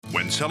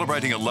When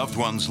celebrating a loved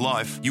one's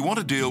life, you want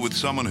to deal with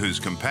someone who's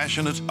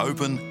compassionate,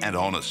 open and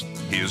honest.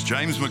 Here's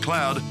James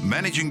McLeod,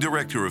 Managing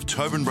Director of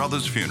Tobin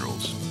Brothers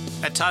Funerals.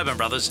 At Tobin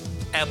Brothers,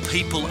 our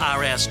people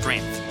are our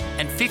strength,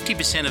 and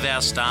 50% of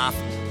our staff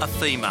are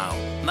female.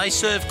 And they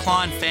serve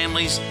client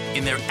families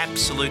in their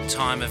absolute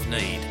time of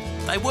need.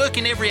 They work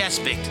in every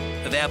aspect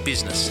of our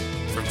business,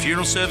 from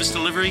funeral service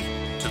delivery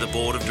to the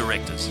board of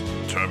directors.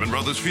 Tobin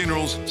Brothers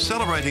Funerals,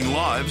 celebrating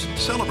lives,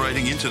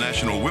 celebrating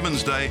International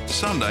Women's Day,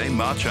 Sunday,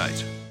 March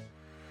 8.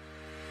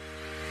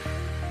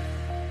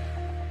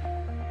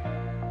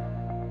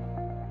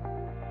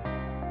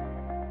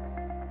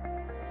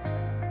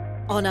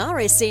 On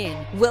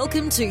RSN,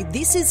 welcome to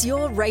This Is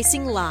Your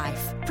Racing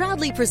Life,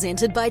 proudly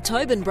presented by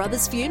Tobin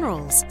Brothers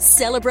Funerals,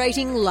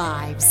 celebrating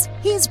lives.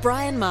 Here's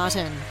Bryan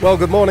Martin. Well,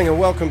 good morning and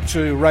welcome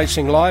to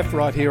Racing Life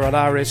right here on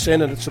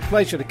RSN, and it's a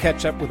pleasure to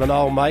catch up with an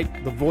old mate,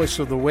 the voice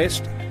of the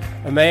West,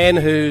 a man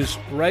whose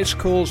race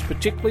calls,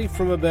 particularly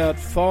from about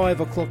 5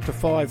 o'clock to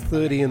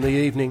 5:30 in the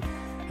evening,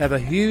 have a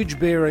huge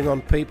bearing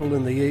on people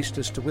in the East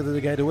as to whether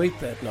they're going to eat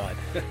that night.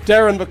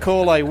 Darren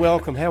McAulay,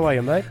 welcome. How are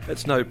you, mate?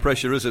 It's no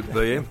pressure, is it,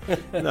 BM?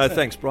 No,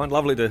 thanks, Brian.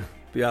 Lovely to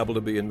be able to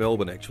be in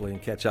Melbourne, actually,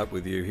 and catch up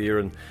with you here.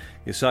 And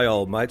you say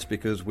old mates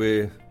because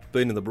we've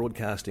been in the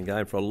broadcasting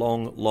game for a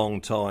long, long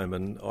time,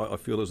 and I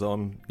feel as though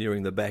I'm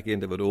nearing the back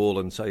end of it all,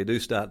 and so you do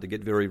start to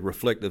get very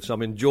reflective. So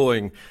I'm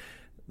enjoying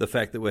the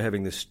fact that we're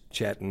having this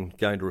chat and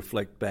going to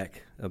reflect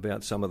back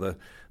about some of the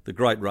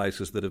great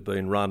races that have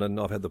been run, and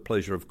I've had the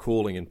pleasure of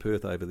calling in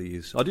Perth over the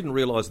years. I didn't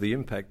realise the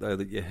impact, though,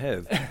 that you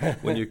have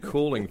when you're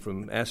calling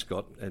from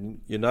Ascot and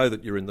you know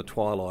that you're in the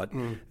twilight,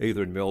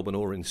 either in Melbourne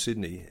or in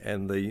Sydney,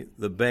 and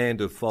the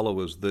band of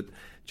followers that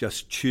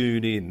just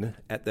tune in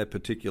at that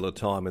particular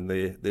time and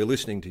they're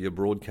listening to your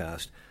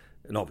broadcast,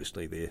 and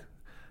obviously they're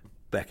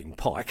backing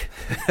Pike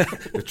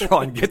to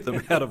try and get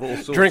them out of all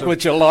sorts Drink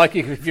what you like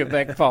if you're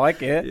back Pike,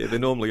 yeah? Yeah, they're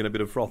normally in a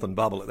bit of froth and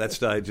bubble at that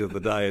stage of the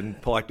day,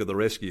 and Pike to the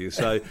rescue.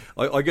 So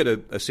I get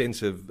a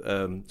sense of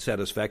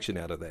satisfaction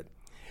out of that.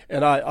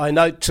 And I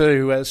note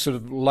too, sort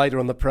of later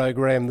on the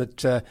program,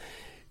 that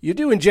you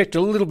do inject a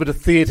little bit of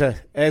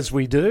theatre, as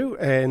we do,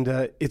 and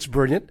it's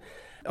brilliant.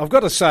 I've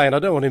got to say, and I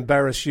don't want to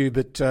embarrass you,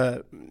 but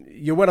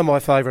you're one of my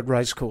favourite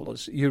race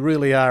callers. You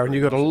really are, and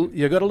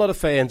you've got a lot of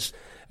fans,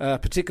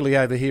 particularly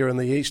over here in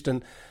the East.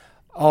 And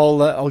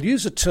I'll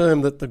use a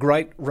term that the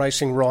great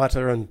racing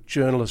writer and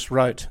journalist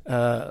wrote,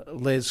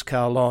 Les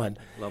Carline.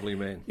 Lovely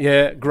man.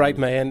 Yeah, great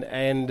man.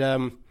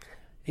 And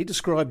he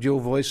described your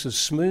voice as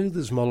smooth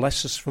as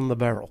molasses from the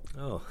barrel.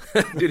 Oh,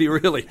 did he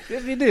really?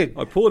 Yes, he did.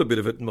 I poured a bit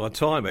of it in my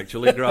time,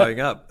 actually, growing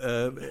up.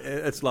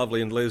 It's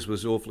lovely, and Les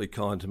was awfully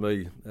kind to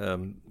me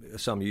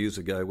some years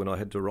ago when I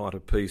had to write a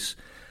piece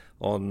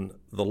on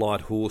the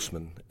light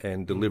horseman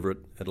and deliver it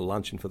at a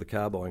luncheon for the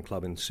Car Buying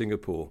Club in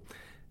Singapore.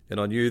 And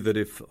I knew that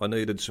if I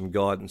needed some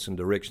guidance and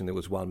direction, there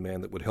was one man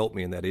that would help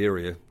me in that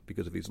area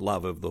because of his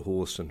love of the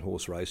horse and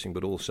horse racing,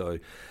 but also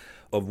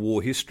of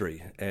war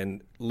history.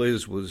 And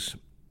Les was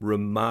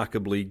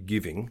remarkably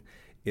giving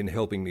in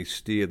helping me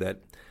steer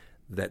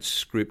that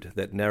script,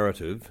 that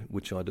narrative,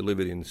 which I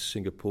delivered in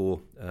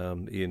Singapore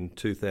in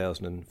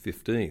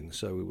 2015.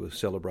 So we were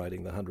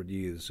celebrating the 100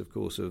 years, of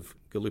course, of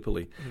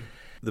Gallipoli.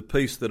 The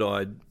piece that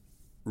I'd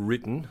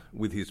written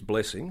with his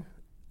blessing,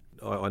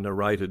 I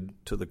narrated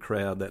to the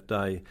crowd that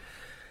day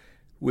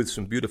with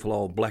some beautiful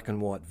old black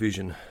and white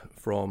vision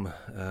from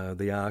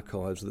the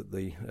archives that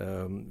the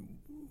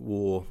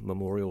War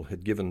Memorial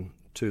had given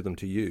to them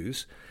to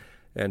use.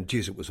 And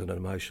geez, it was an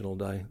emotional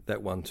day,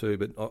 that one too.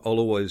 But I'll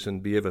always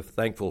and be ever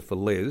thankful for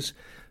Les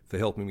for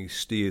helping me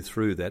steer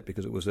through that,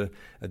 because it was a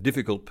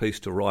difficult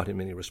piece to write in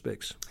many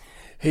respects.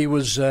 He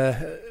was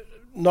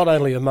not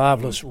only a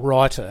marvellous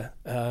writer,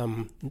 a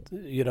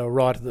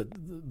writer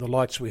that the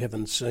likes we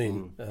haven't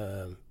seen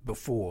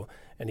before,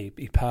 and he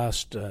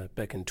passed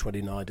back in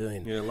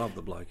 2019. Yeah, I love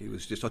the bloke. He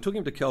was I took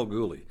him to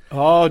Kalgoorlie.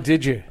 Oh,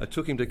 did you? I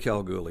took him to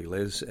Kalgoorlie,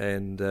 Les,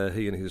 and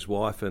he and his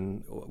wife,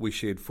 and we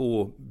shared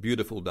 4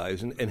 beautiful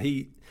days, and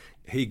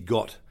he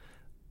got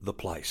the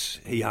place.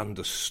 He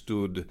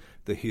understood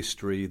the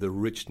history, the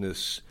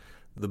richness,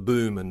 the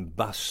boom and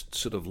bust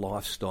sort of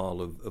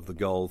lifestyle of the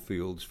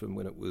goldfields from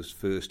when it was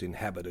first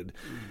inhabited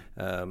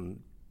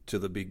to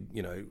the big,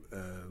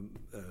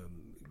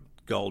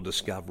 gold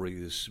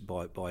discoveries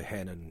by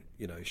Hannon,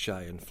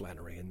 Shea and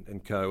Flannery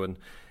and co.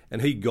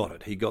 And he got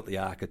it. He got the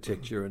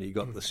architecture and he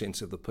got the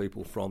sense of the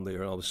people from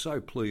there. And I was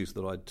so pleased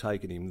that I'd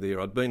taken him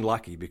there. I'd been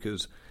lucky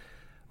because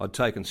I'd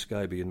taken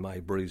Scobie and May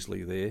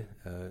Breasley there.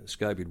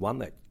 Scobie had won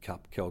that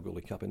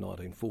Kalgoorlie Cup in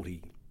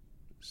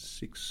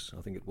 1946,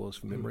 I think it was,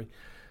 from memory,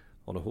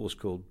 on a horse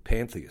called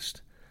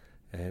Pantheist,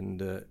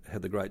 and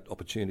had the great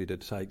opportunity to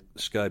take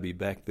Scobie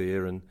back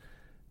there, and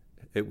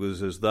it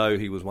was as though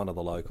he was one of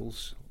the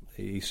locals.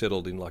 He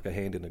settled in like a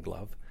hand in a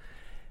glove,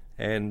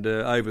 and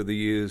over the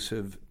years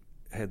have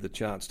had the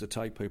chance to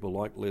take people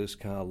like Les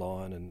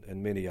Carline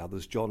and many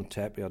others, John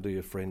Tapp, our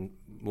dear friend,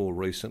 more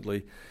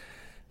recently,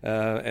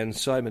 and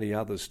so many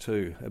others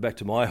too. Back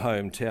to my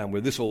hometown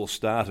where this all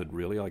started,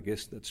 really. I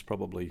guess that's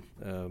probably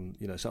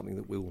something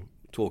that we'll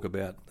talk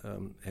about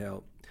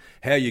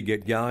how you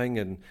get going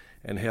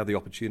and how the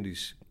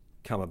opportunities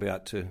come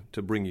about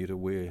to bring you to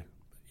where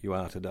you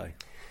are today.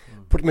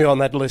 Put me on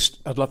that list.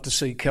 I'd love to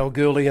see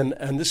Kalgoorlie,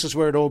 and this is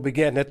where it all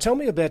began. Now, tell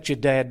me about your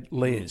dad,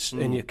 Les,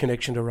 and your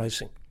connection to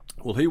racing.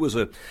 Well, he was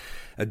a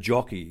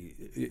jockey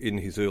in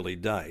his early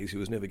days. He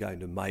was never going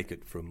to make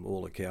it from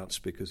all accounts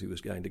because he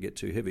was going to get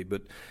too heavy.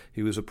 But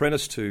he was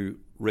apprenticed to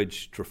Reg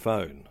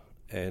Trafone,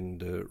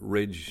 and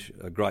Reg,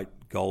 a great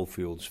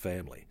Goldfields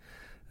family.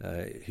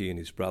 He and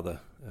his brother,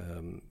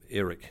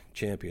 Eric,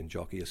 champion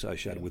jockey,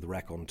 associated with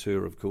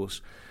Raconteur, of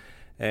course.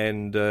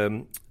 And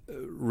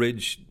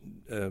Reg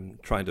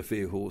trained a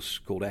fair horse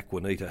called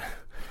Aquanita,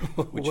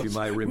 which you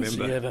may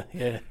remember.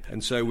 Yeah.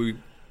 And so we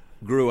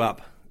grew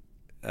up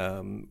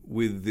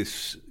with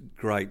this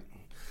great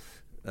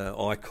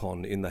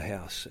icon in the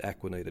house,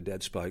 Aquanita.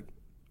 Dad spoke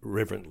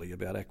reverently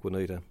about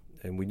Aquanita,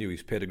 and we knew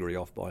his pedigree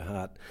off by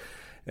heart.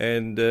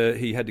 And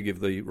he had to give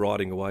the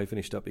riding away,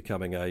 finished up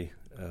becoming a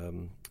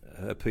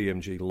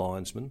PMG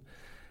linesman.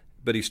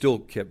 But he still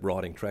kept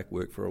riding track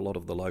work for a lot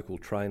of the local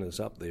trainers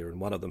up there,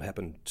 and one of them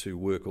happened to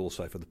work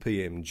also for the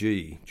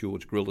PMG,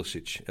 George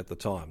Grilicic, at the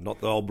time.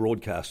 Not the old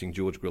broadcasting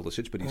George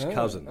Grilicic, but his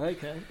cousin.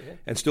 Okay, yeah.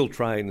 And still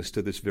trains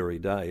to this very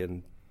day.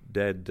 And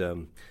Dad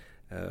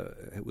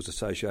was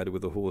associated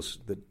with a horse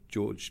that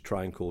George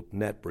trained called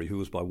Natbury, who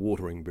was by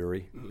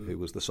Wateringbury, who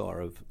was the sire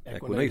of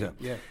Aquanita.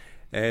 Yeah.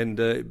 And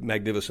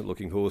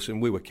magnificent-looking horse,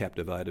 and we were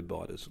captivated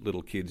by it as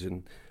little kids,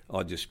 and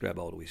I'd just grab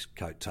hold of his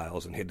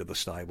coattails and head to the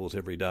stables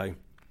every day.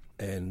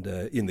 And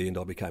in the end,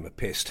 I became a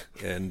pest,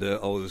 and I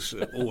was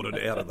ordered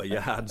out of the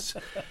yards.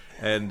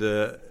 And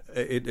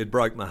it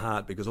broke my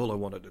heart because all I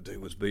wanted to do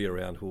was be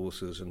around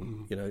horses.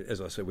 And, you know,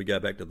 as I said, we go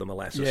back to the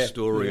molasses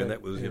story, and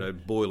that was, you know,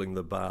 boiling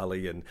the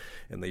barley and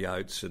the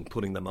oats and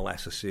putting the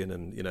molasses in,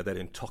 and, you know, that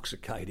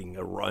intoxicating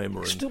aroma.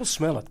 You still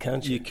smell it,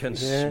 can't you? You can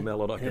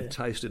smell it. I can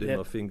taste it in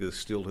my fingers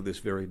still to this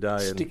very day.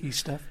 Sticky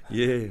stuff.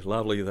 Yeah,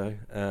 lovely though.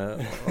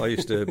 I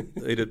used to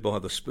eat it by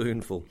the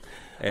spoonful.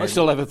 I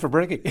still have it for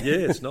brekkie.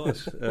 Yeah, it's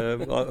nice.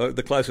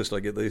 The closest I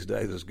get these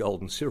days is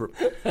golden syrup.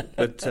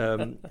 But,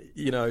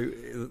 you know,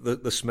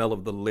 the smell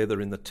of the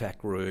leather in the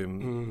tack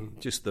room,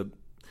 just the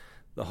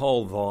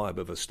whole vibe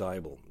of a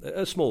stable.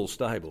 A small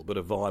stable, but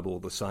a vibe all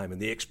the same,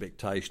 and the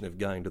expectation of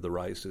going to the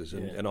races.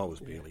 And I was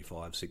barely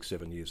 5, 6,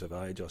 7 years of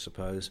age, I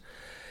suppose.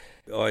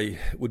 I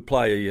would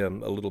play a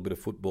little bit of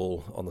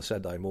football on the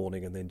Saturday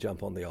morning and then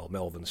jump on the old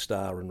Melbourne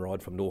Star and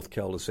ride from North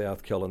Kel to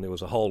South Kel, and there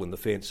was a hole in the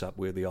fence up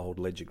where the old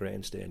Ledger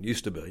Grandstand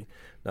used to be,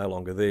 no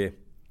longer there.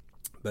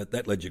 But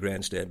that Ledger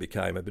Grandstand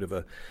became a bit of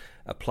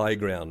a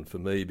playground for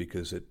me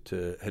because it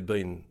had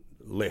been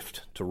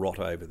left to rot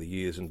over the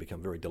years and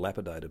become very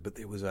dilapidated. But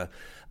there was a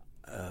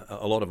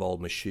lot of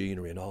old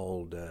machinery and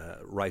old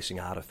racing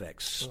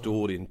artefacts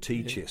stored in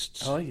tea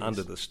chests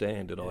under the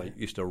stand, and I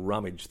used to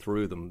rummage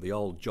through them, the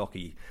old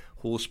jockey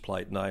horse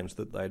plate names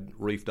that they'd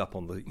reefed up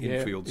on the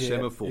infield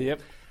semaphore,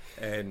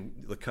 and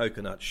the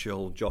coconut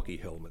shell jockey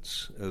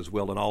helmets as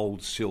well, and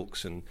old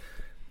silks and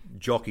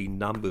jockey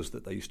numbers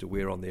that they used to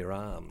wear on their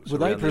arms. Were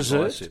they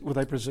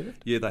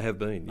preserved? Yeah, they have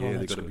been. Yeah,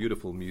 they've got good. a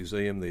beautiful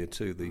museum there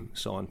too, the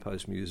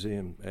Signpost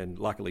Museum, and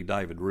luckily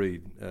David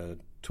Reed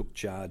took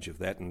charge of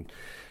that, and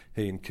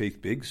he and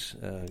Keith Biggs,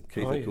 of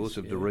course,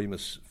 of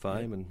Doremus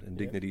fame and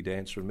Dignity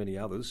Dancer and many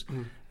others,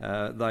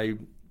 they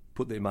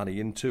put their money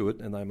into it,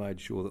 and they made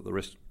sure that the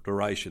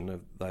restoration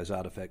of those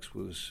artefacts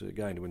was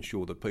going to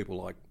ensure that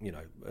people like, you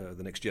know,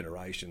 the next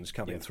generations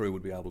coming through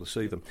would be able to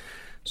see them.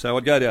 So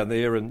I'd go down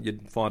there and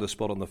you'd find a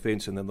spot on the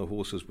fence, and then the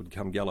horses would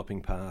come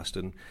galloping past,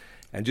 and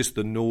just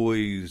the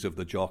noise of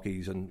the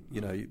jockeys, and,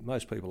 you know,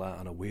 most people are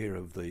unaware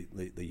of the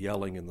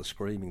yelling and the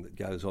screaming that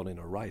goes on in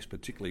a race,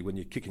 particularly when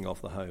you're kicking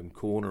off the home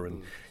corner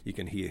and you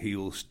can hear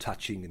heels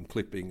touching and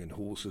clipping and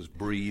horses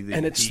breathing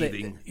and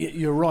heaving.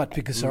 You're right,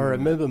 because I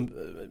remember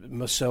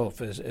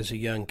myself as a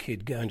young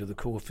kid going to the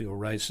Caulfield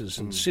races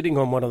and sitting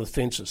on one of the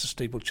fences, the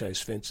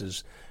steeplechase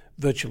fences,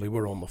 virtually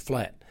were on the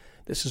flat.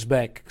 This is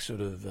back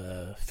sort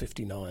of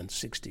 59,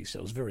 60, so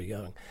I was very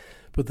young.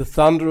 But the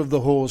thunder of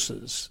the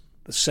horses,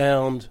 the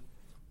sound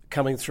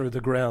coming through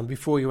the ground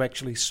before you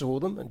actually saw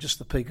them, and just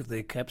the peak of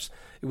their caps,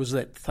 it was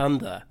that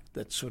thunder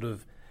that sort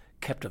of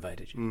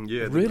captivated you.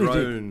 The really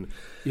groan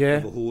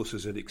of the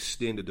horses had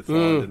extended to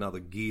find another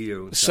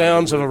gear. The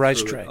sounds of a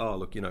racetrack. Oh,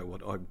 look, you know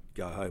what, I'd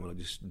go home and I'd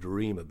just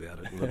dream about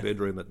it in my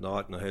bedroom at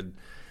night, and I had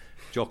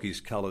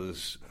jockeys'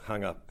 colours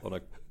hung up on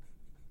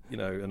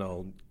an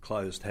old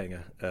closed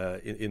hanger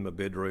in my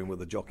bedroom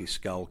with a jockey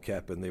skull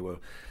cap, and there were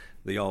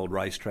the old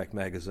racetrack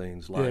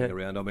magazines laying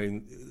around. I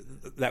mean,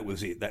 that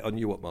was it. I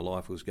knew what my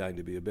life was going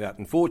to be about.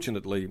 And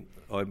fortunately,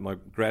 my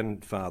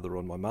grandfather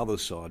on my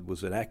mother's side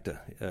was an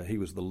actor. He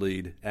was the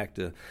lead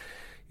actor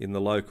in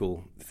the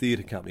local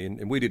theatre company.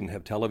 And we didn't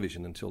have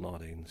television until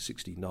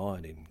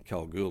 1969 in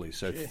Kalgoorlie.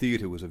 So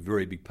theatre was a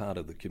very big part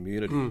of the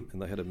community.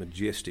 And they had a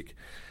majestic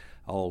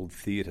old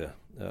theatre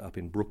up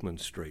in Brookman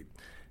Street.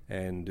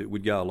 And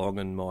we'd go along,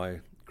 and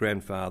my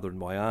grandfather and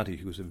my auntie,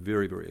 who was a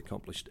very, very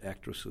accomplished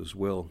actress as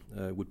well,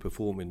 would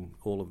perform in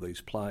all of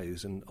these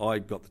plays, and I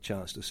got the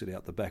chance to sit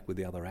out the back with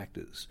the other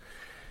actors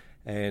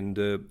and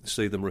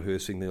see them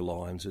rehearsing their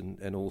lines,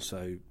 and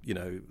also, you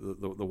know,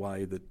 the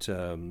way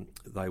that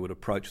they would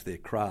approach their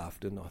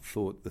craft. And I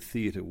thought the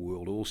theatre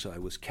world also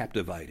was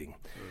captivating.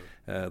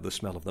 The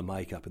smell of the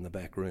makeup in the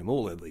back room,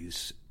 all of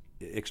these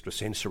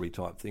extrasensory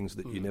type things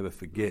that you never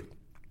forget.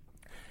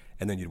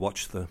 And then you'd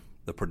watch the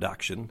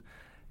production.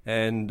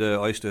 And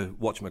I used to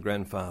watch my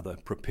grandfather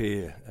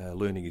prepare,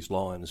 learning his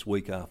lines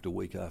week after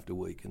week after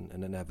week, and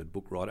an avid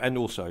book writer. And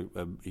also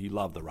he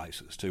loved the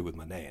races too with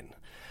my nan.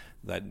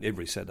 They'd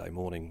every Saturday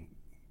morning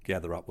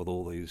gather up with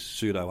all these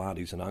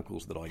pseudo-aunties and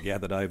uncles that I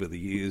gathered over the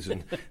years,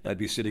 and they'd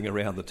be sitting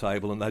around the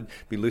table and they'd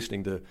be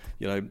listening to,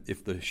 you know,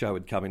 if the show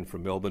had come in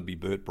from Melbourne, it'd be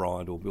Bert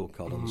Bryant or Bill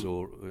Collins,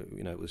 or,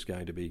 you know, it was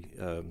going to be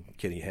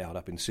Kenny Howard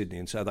up in Sydney,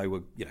 and so they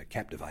were, you know,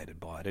 captivated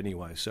by it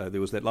anyway. So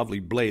there was that lovely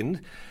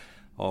blend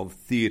of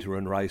theatre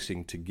and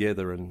racing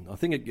together, and I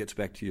think it gets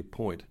back to your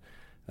point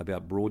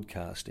about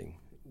broadcasting.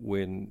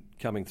 When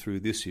coming through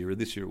this era,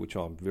 which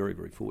I'm very,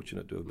 very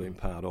fortunate to have been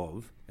part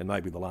of, and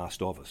maybe the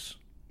last of us,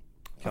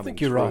 I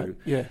think you're right,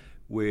 yeah.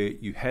 Where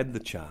you had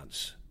the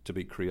chance to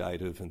be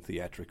creative and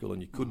theatrical,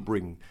 and you could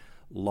bring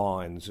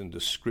lines and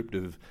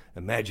descriptive,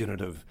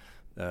 imaginative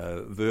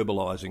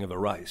verbalising of a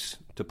race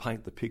to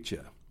paint the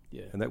picture.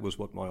 Yeah. And that was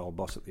what my old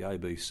boss at the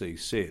ABC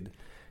said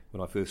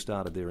when I first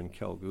started there in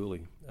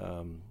Kalgoorlie.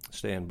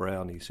 Stan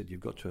Brown, he said, you've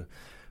got to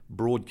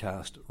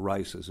broadcast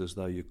races as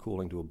though you're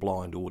calling to a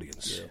blind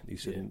audience. Yeah, he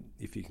said,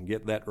 if you can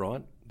get that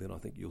right, then I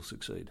think you'll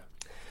succeed.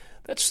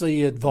 That's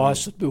the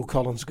advice that Bill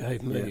Collins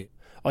gave me. Yeah.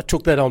 I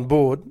took that on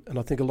board, and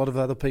I think a lot of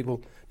other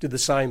people did the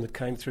same that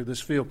came through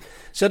this field.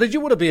 So did you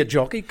want to be a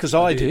jockey? Because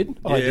I did.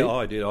 I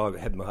did. I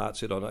had my heart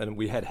set on it. And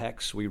we had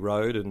hacks. We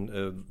rode, and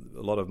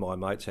a lot of my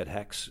mates had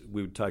hacks.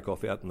 We would take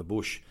off out in the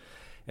bush,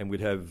 and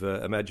we'd have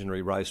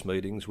imaginary race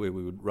meetings where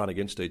we would run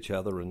against each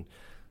other, and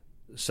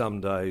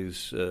some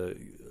days,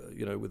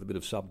 you know, with a bit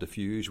of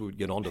subterfuge, we would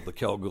get onto the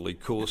Kalgoorlie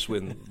course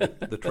when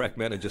the track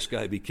manager,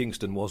 Scobie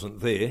Kingston, wasn't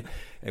there,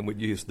 and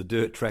we'd use the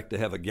dirt track to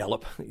have a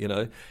gallop, you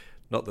know.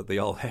 Not that the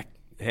old hack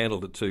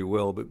handled it too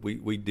well, but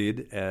we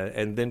did.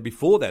 And then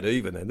before that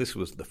even, and this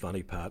was the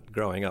funny part,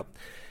 growing up,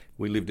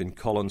 we lived in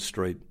Collins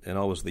Street, and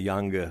I was the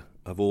younger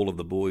of all of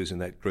the boys in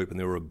that group, and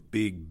there were a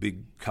big,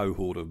 big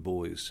cohort of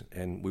boys,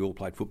 and we all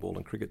played football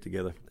and cricket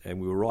together,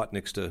 and we were right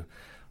next to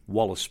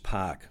Wallace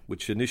Park,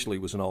 which initially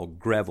was an old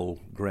gravel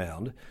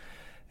ground,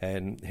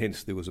 and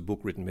hence there was a book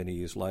written many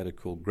years later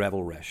called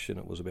Gravel Rash, and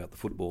it was about the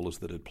footballers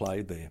that had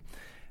played there.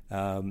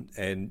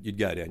 And you'd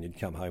go down, you'd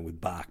come home with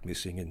bark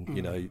missing, and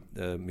you know,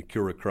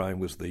 mercurochrome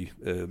was the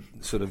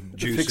sort of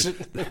juice,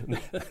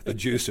 the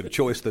juice of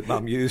choice that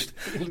Mum used.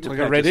 Like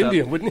a Red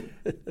Indian, wouldn't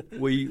it?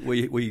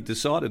 We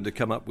decided to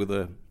come up with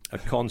a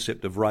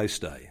concept of race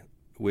day,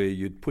 where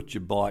you'd put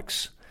your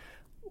bikes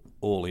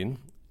all in,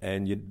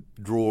 and you'd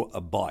draw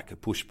a bike, a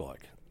push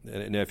bike.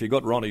 Now, if you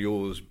got Ronnie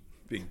Orr's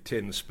big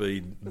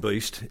 10-speed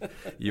beast,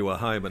 you were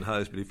home and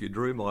hosed. But if you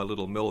drew my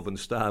little Melvin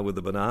Star with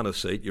the banana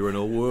seat, you're in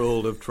a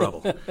world of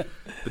trouble,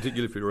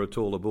 particularly if you're a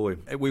taller boy.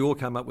 And we all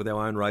come up with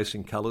our own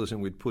racing colours,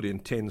 and we'd put in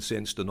 10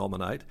 cents to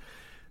nominate.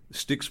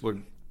 Sticks were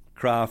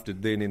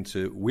crafted then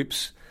into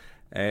whips,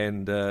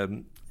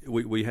 and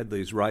we had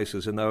these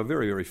races, and they were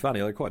very, very funny.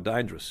 They were quite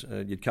dangerous.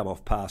 You'd come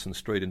off Parsons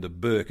Street into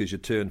Burke as you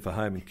turned for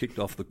home and kicked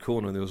off the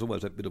corner, and there was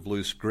always that bit of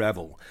loose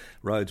gravel.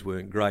 Roads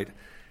weren't great.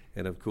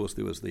 And of course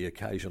there was the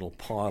occasional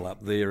pile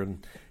up there,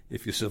 and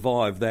if you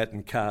survived that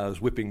and cars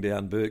whipping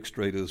down Burke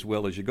Street as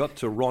well, as you got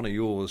to Ronnie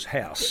Orr's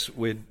house,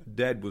 where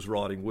Dad was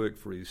riding work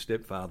for his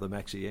stepfather,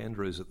 Maxie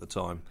Andrews at the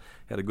time,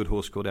 had a good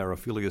horse called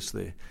Araphilius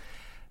there,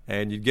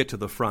 and you'd get to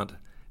the front,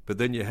 but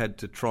then you had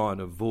to try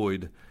and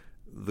avoid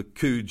the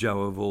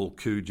Cujo of all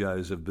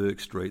Cujos of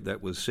Burke Street.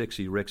 That was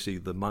Sexy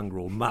Rexy, the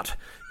mongrel mutt,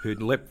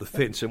 who'd leapt the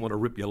fence and want to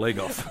rip your leg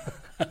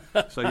off.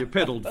 So you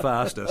pedalled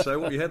faster.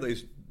 So we had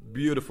these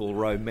beautiful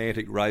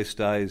romantic race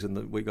days,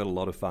 and we got a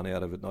lot of fun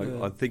out of it.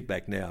 And I think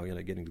back now, you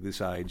know, getting to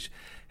this age,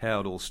 how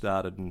it all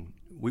started, and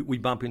we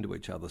bump into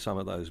each other, some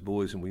of those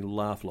boys, and we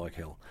laugh like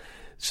hell.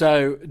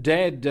 So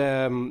Dad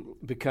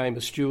became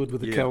a steward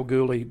with the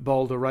Kalgoorlie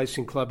Boulder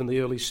Racing Club in the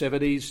early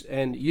 70s,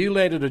 and you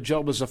landed a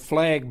job as a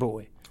flag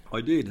boy.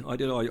 I did.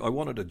 I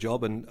wanted a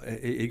job, and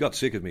he got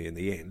sick of me in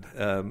the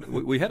end.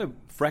 We had a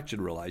fractured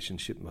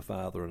relationship, my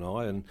father and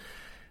I,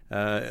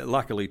 and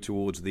luckily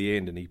towards the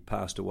end, and he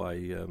passed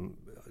away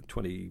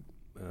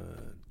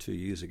 22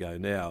 years ago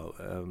now,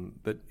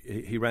 but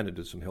he ran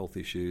into some health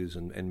issues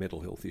and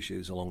mental health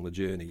issues along the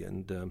journey,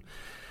 and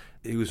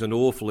he was an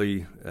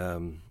awfully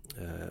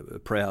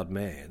proud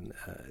man.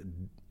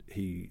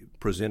 He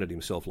presented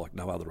himself like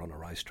no other on a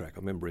racetrack. I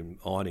remember him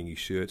ironing his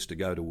shirts to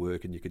go to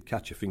work, and you could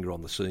cut your finger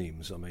on the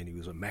seams. I mean, he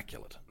was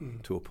immaculate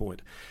to a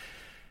point.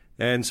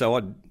 And so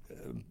I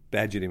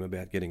badgered him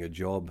about getting a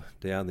job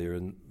down there,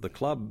 and the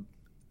club,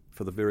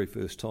 for the very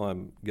first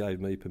time, gave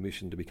me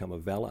permission to become a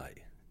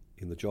valet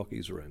in the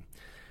jockeys room.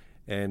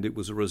 And it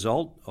was a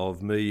result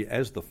of me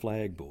as the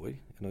flag boy,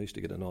 and I used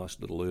to get a nice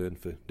little earn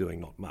for doing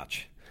not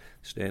much,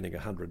 standing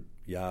 100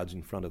 yards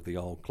in front of the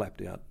old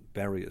clapped-out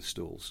barrier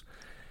stalls,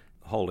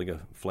 holding a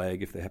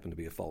flag if there happened to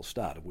be a false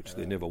start, of which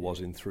there never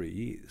was in 3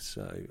 years.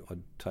 So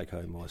I'd take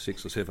home my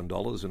 $6 or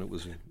 $7, and it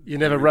was... You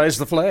never raised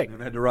the flag?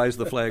 Never had to raise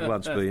the flag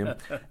once, BM.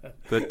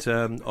 But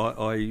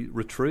I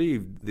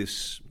retrieved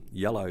this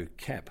yellow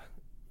cap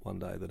one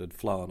day that had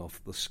flown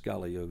off the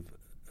scully of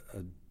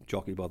a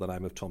jockey by the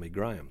name of Tommy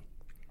Graham,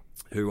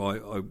 who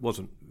I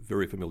wasn't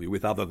very familiar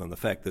with, other than the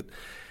fact that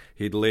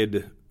he'd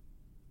led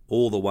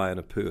all the way in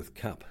a Perth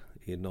Cup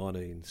in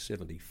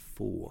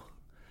 1974,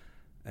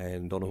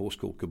 and on a horse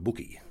called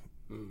Kabuki,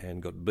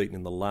 and got beaten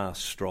in the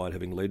last stride,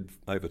 having led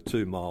over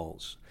 2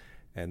 miles.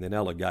 And then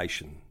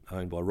Allegation,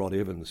 owned by Rod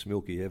Evans,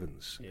 Milky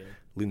Evans,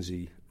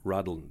 Lindsay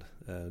Rudland,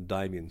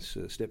 Damien's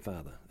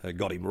stepfather,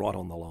 got him right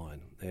on the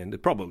line. And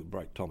it probably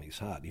broke Tommy's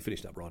heart. He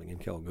finished up riding in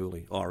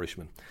Kalgoorlie,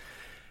 Irishman.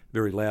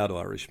 Very loud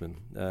Irishman,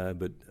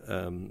 but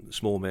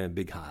small man,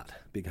 big heart.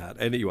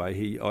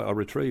 Anyway, I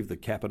retrieved the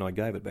cap and I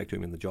gave it back to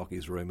him in the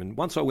jockey's room. And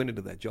once I went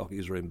into that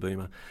jockey's room,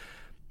 Beamer,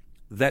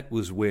 that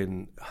was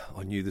when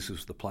I knew this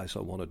was the place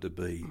I wanted to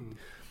be.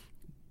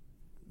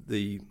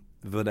 The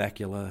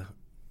vernacular,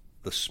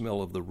 the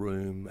smell of the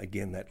room,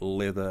 again, that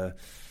leather,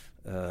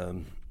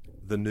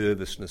 the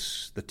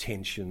nervousness, the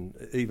tension,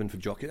 even for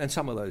jockeys. And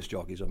some of those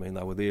jockeys, I mean,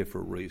 they were there for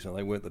a reason.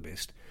 They weren't the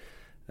best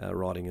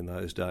riding in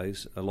those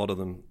days. A lot of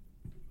them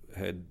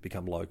had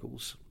become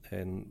locals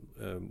and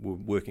were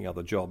working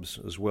other jobs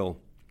as well.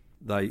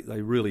 They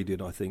really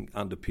did, I think,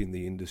 underpin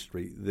the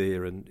industry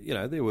there. And, you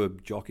know, there were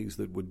jockeys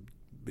that would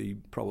be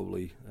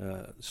probably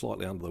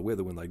slightly under the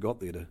weather when they got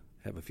there to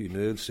have a few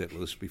nerve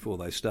settlers before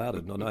they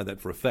started. And I know that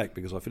for a fact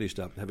because I finished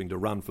up having to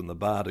run from the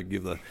bar to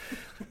give the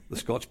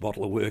Scotch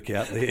bottle a work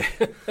out there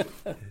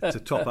to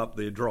top up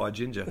their dry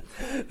ginger.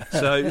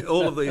 So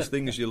all of these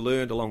things you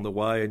learned along the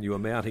way, and you were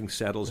mounting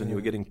saddles and you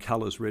were getting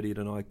colours ready,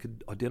 and I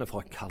could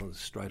identify colours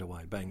straight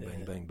away, bang,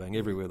 bang, bang, bang,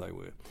 everywhere they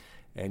were.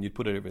 And you'd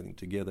put everything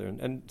together.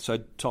 And so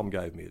Tom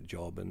gave me a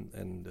job, and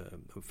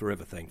I'm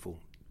forever thankful.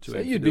 So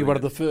you'd be one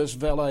of the first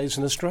valets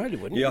in Australia,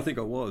 wouldn't you? Yeah, I think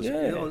I was.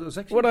 Yeah. I was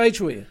actually, what age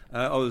were you?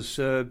 I was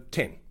 10.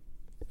 10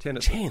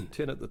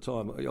 at the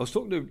time. I was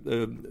talking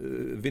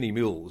to Vinnie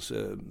Mills,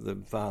 the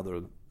father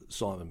of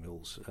Simon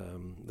Mills,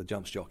 the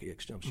jumps jockey,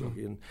 ex-jumps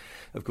jockey, and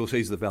of course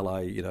he's the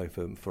valet, you know,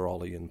 for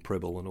Ollie and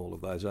Preble and all of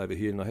those over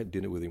here. And I had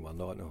dinner with him one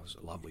night, and it was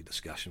a lovely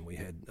discussion we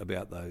had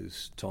about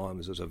those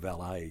times as a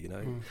valet. You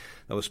know,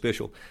 they were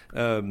special.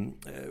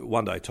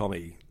 One day,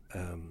 Tommy,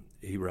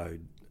 he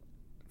rode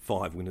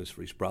 5 winners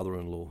for his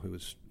brother-in-law, who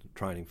was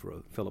training for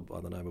a fellow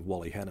by the name of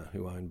Wally Hanna,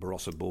 who owned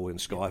Barossa Boy and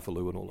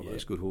Skyfaloo and all of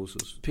those good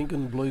horses. Pink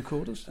and blue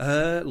quarters?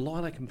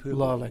 Lilac and purple.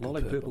 Lilac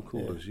and purple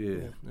quarters,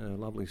 yeah.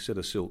 Lovely set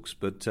of silks.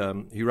 But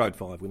he rode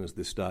 5 winners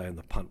this day, and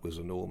the punt was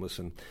enormous.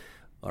 And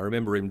I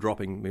remember him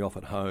dropping me off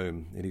at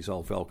home in his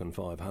old Falcon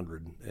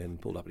 500 and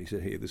pulled up and he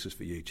said, "Here, this is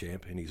for you,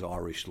 champ," in his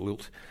Irish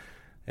lilt.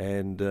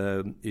 And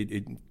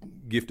it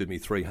gifted me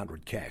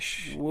 300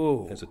 cash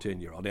as a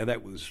 10-year-old. Now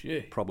that was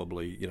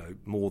probably, you know,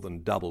 more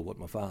than double what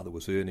my father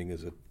was earning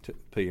as a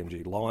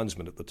P&G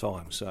linesman at the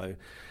time. So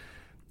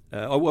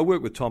I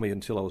worked with Tommy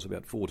until I was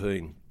about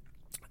 14,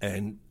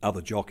 and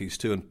other jockeys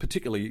too, and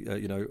particularly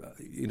you know,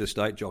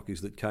 interstate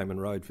jockeys that came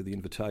and rode for the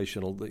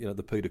Invitational. You know,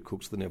 the Peter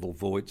Cooks, the Neville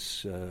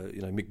Voigts,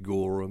 you know, Mick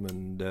Gorham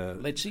and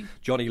Letzi?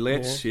 Johnny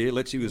Letts. Yeah,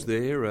 Letzi was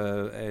there,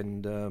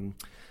 and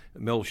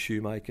Mel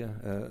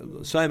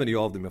Shoemaker, so many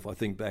of them if I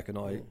think back, and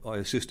I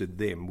assisted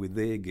them with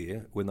their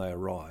gear when they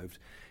arrived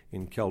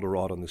in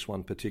Calderide on this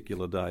one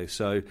particular day.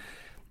 So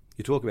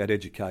you talk about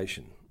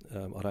education,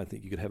 I don't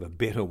think you could have a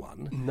better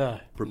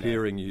one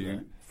preparing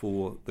you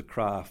for the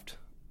craft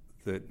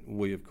that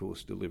we of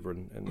course deliver,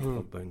 and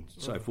I've been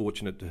so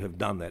fortunate to have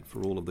done that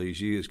for all of these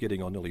years,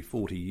 getting on nearly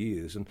 40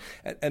 years,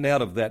 and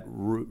out of that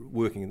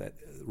working in that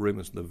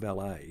room as the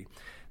valet,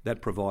 that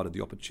provided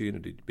the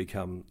opportunity to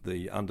become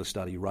the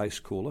understudy race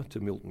caller to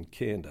Milton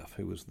Cairnduff,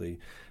 who was the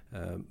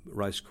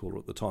race caller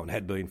at the time, and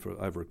had been for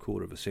over a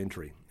quarter of a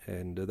century.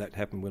 And that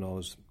happened when I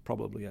was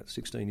probably at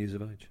 16 years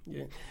of age.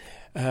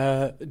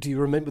 Yeah. Do you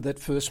remember that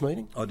first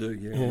meeting? I do,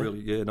 really,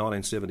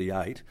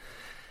 1978.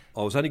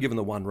 I was only given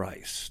the one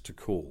race to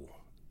call,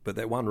 but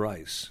that one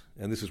race,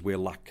 and this is where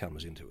luck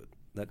comes into it,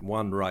 that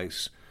one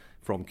race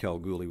from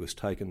Kalgoorlie was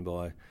taken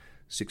by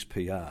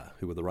 6PR,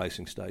 who were the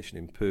racing station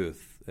in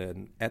Perth,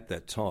 and at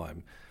that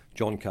time,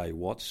 John K.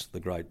 Watts, the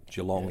great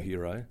Geelong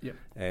hero,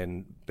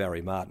 and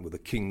Barry Martin were the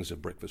kings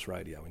of breakfast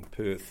radio in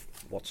Perth.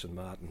 Watts and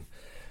Martin,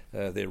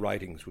 their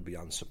ratings would be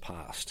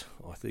unsurpassed,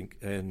 I think,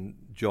 and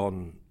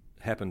John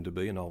happened to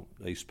be an old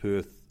East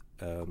Perth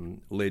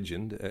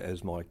legend,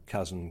 as my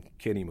cousin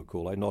Kenny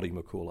McAulay, Noddy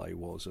McAulay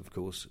was, of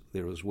course,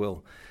 there as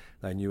well.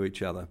 They knew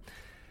each other.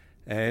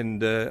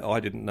 And I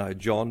didn't know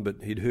John,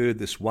 but he'd heard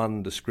this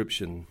one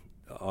description.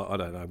 I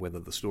don't know whether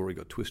the story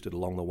got twisted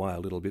along the way a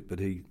little bit, but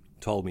he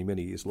told me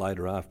many years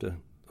later, after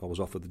I was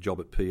offered the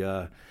job at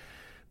PR,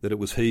 that it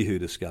was he who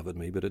discovered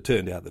me, but it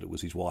turned out that it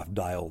was his wife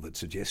Dale that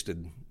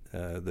suggested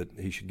that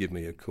he should give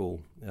me a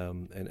call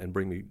and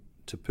bring me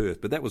to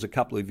Perth. But that was a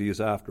couple of years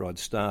after I'd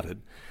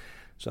started.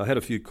 So I had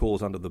a few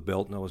calls under the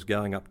belt, and I was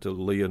going up to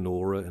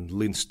Leonora and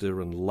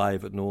Leinster and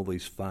Leyvat and all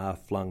these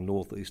far-flung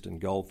northeastern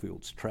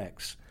goldfields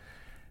tracks,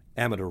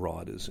 amateur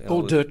riders.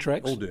 All dirt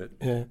tracks? All dirt.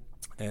 Yeah.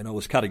 And I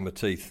was cutting my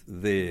teeth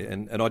there,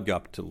 and I'd go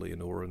up to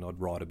Leonora and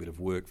I'd write a bit of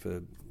work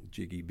for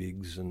Jiggy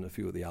Biggs and a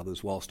few of the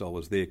others whilst I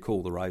was there,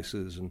 call the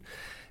races and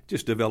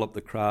just develop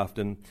the craft.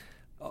 And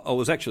I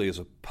was actually as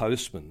a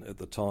postman at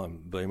the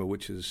time, Beamer,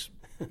 which is,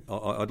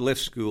 I'd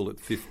left school at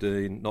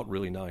 15, not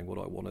really knowing what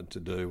I wanted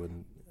to do,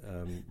 and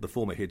the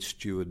former head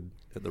steward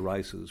at the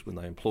races, when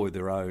they employed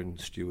their own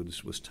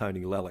stewards, was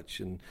Tony Lalich,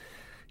 and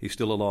he's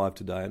still alive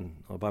today, and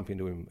I bump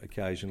into him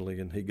occasionally,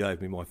 and he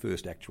gave me my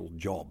first actual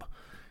job,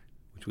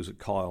 which was at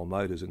Kyle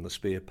Motors in the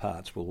spare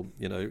parts. Well,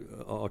 you know,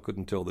 I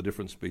couldn't tell the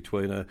difference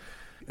between a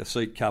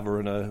seat cover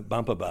and a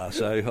bumper bar,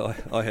 so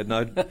I had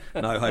no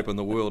hope in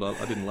the world.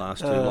 I didn't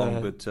last too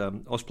long, but I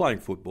was playing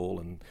football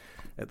and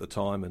at the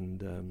time,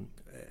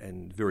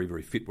 and very,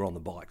 very fit. We're on the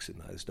bikes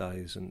in those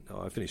days, and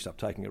I finished up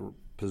taking a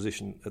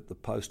position at the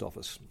post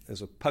office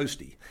as a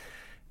postie.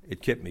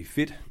 It kept me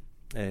fit,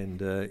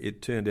 and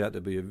it turned out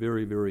to be a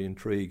very, very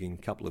intriguing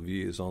couple of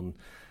years on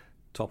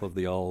top of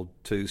the old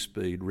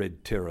two-speed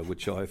Red Terror,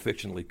 which I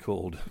affectionately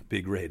called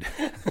Big Red.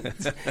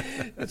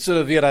 It's sort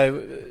of, you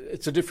know,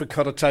 it's a different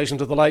connotation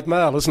to the late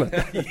mail, isn't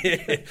it?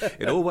 Yeah,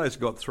 it always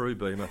got through,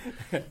 Beamer.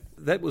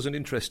 That was an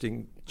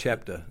interesting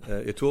chapter.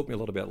 It taught me a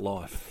lot about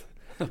life.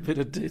 I bet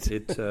it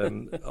did.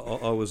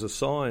 I was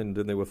assigned,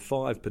 and there were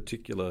 5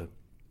 particular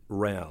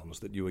rounds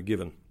that you were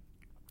given.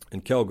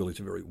 And Kalgoorlie's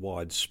a very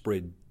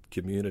widespread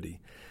community.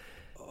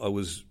 I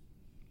was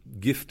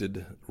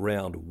gifted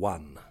round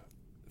 1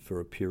 for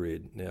a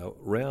period. Now,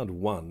 round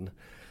 1,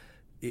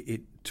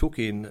 it took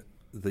in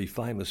the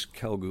famous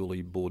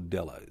Kalgoorlie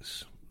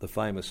bordellos, the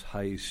famous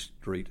Hayes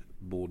Street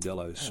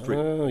bordello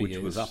strip, which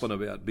was up and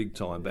about big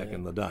time back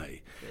in the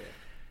day. Yeah.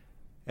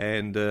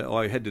 And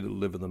I had to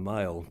deliver the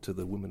mail to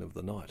the women of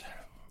the night.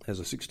 As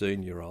a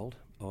 16-year-old,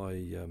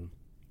 I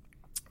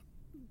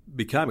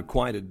became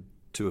acquainted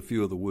to a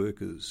few of the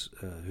workers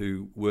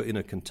who were in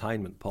a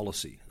containment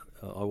policy.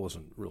 I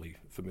wasn't really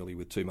familiar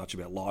with too much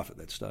about life at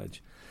that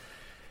stage.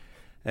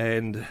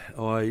 And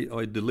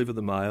I delivered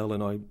the mail,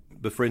 and I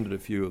befriended a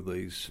few of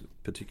these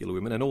particular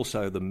women, and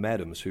also the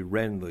madams who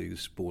ran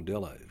these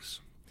bordellos.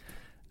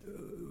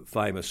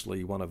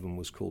 Famously, one of them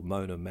was called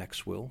Mona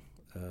Maxwell,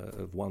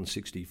 of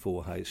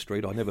 164 Hayes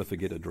Street. I never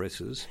forget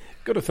addresses.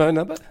 Got a phone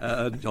number?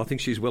 I think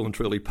she's well and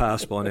truly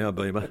passed by now,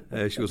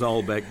 Beamer. She was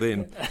old back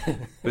then.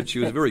 But she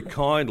was a very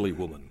kindly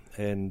woman,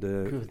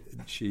 and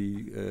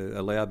she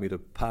allowed me to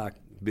park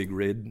Big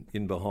Red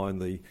in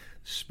behind the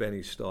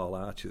Spanish-style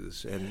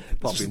arches and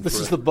pop in. This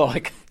is the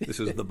bike. This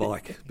is the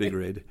bike, Big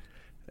Red.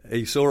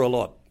 He saw a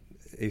lot.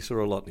 He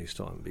saw a lot in his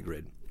time, Big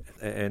Red.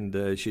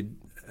 And she'd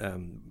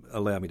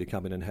allow me to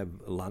come in and have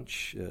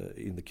lunch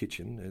in the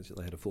kitchen, as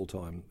they had a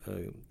full-time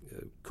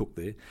cook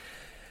there.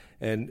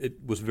 And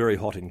it was very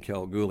hot in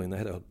Kalgoorlie, and they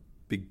had a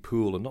big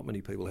pool, and not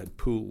many people had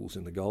pools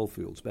in the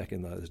goldfields back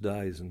in those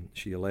days, and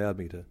she allowed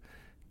me to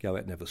go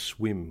out and have a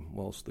swim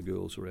whilst the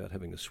girls were out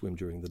having a swim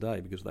during the day,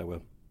 because they were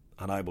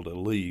unable to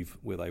leave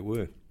where they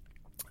were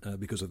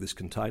because of this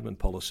containment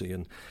policy.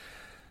 And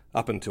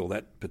up until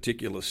that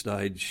particular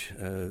stage,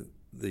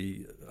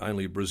 the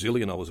only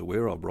Brazilian I was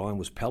aware of, Bryan,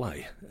 was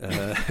Pelé.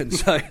 And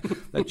so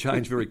that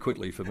changed very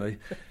quickly for me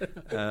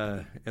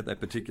at that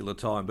particular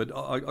time. But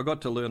I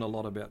got to learn a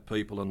lot about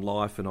people and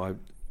life, and I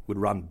would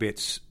run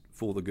bets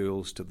for the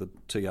girls to the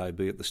TAB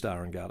at the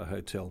Star and Garter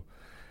Hotel.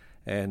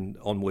 And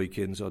on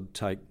weekends I'd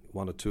take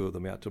 1 or 2 of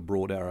them out to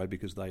Broad Arrow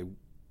because they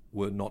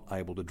were not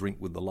able to drink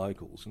with the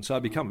locals. And so I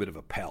become a bit of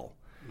a pal.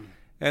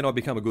 And I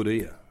become a good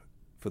ear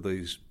for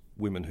these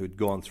women who'd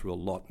gone through a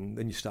lot, and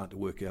then you start to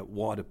work out,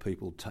 why do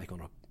people take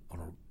on a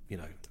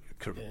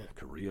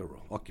career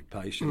or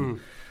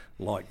occupation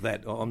like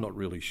that? I'm not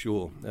really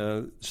sure.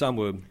 Some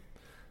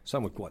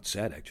were quite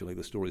sad, actually,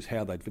 the stories,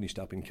 how they'd finished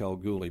up in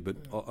Kalgoorlie, but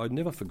I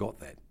never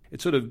forgot that.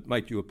 It sort of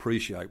made you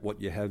appreciate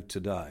what you have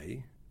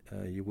today.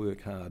 You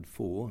work hard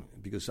for,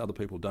 because other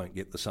people don't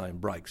get the same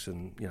breaks,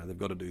 and they've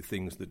got to do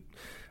things that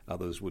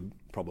others would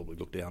probably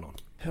look down on.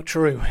 How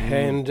true.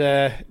 And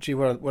gee,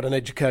 what an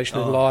education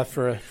in life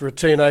for a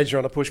teenager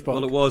on a push bike.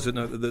 Well, it was.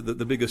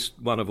 The biggest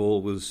one of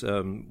all was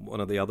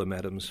one of the other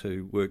madams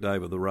who worked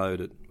over the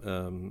road at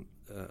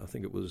I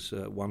think it was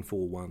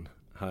 141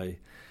 Hay,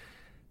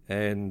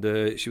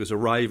 and she was a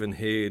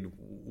raven-haired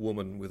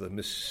woman with a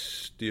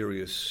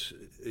mysterious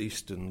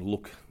Eastern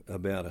look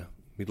about her,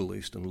 Middle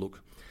Eastern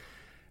look.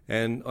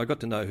 And I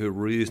got to know her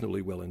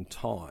reasonably well in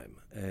time,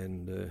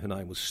 and her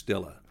name was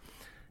Stella.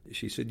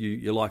 She said,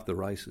 you like the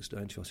races,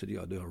 don't you? I said,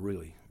 yeah, I do,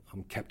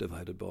 I'm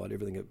captivated by it.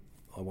 Everything that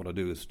I want to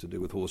do is to do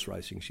with horse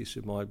racing. She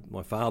said,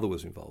 my father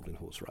was involved in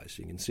horse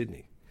racing in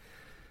Sydney.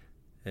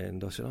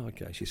 And I said, oh,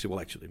 okay. She said, well,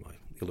 actually, my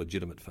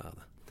illegitimate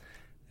father.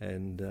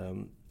 And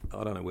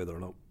I don't know whether or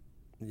not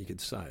you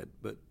could say it,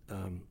 but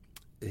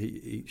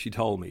she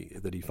told me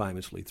that he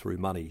famously threw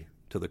money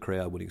to the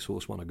crowd when his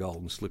horse won a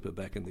golden slipper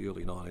back in the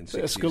early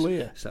 1960s.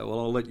 Escalier. So,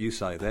 well, I'll let you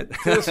say that.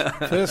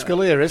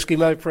 Escalier,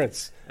 Eskimo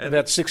Prince.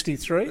 About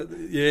 63?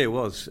 Yeah, it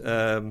was.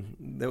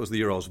 That was the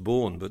year I was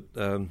born, but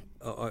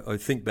I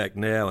think back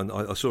now, and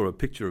I saw a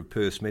picture of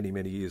Perth many,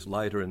 many years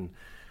later, and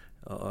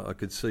I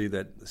could see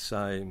that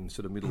same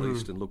sort of Middle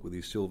Eastern look with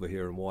his silver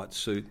hair and white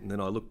suit, and then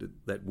I looked at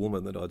that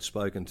woman that I'd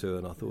spoken to,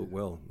 and I thought,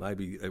 well,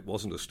 maybe it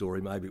wasn't a story,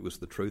 maybe it was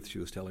the truth she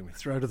was telling me.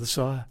 Throw to the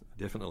sire.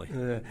 Definitely.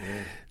 Yeah.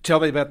 Tell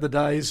me about the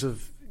days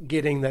of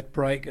getting that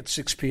break at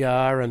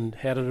 6PR, and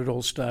how did it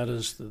all start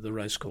as the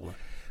race caller?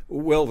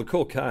 Well, the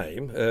call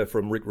came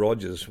from Rick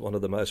Rogers, one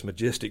of the most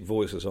majestic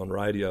voices on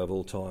radio of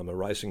all time, a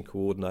racing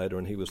coordinator,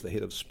 and he was the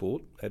head of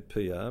sport at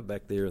PR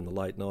back there in the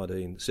late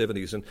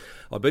 1970s. And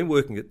I'd been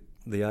working at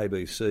the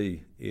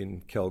ABC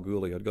in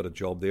Kalgoorlie. I'd got a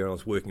job there. I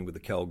was working with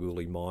the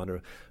Kalgoorlie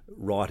Miner,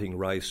 writing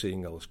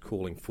racing. I was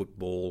calling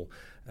football.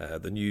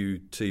 The new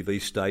TV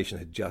station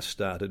had just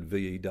started,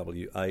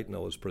 VEW8, and I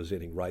was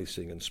presenting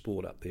racing and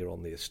sport up there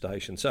on their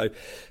station. So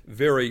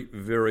very,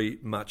 very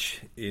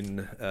much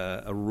in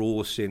a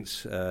raw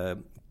sense,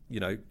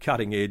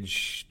 cutting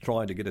edge,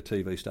 trying to get a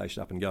TV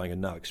station up and going,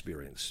 and no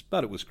experience.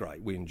 But it was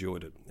great. We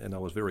enjoyed it. And I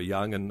was very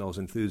young and I was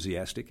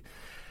enthusiastic.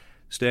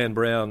 Stan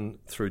Brown,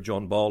 through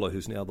John Bowler,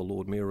 who's now the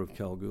Lord Mayor of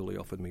Kalgoorlie,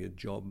 offered me a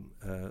job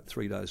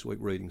 3 days a week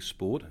reading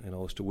sport, and I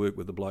was to work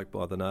with a bloke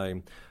by the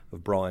name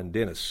of Brian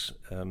Dennis.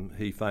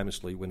 He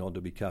famously went on to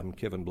become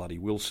Kevin Bloody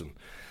Wilson,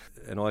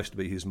 and I used to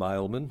be his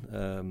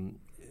mailman,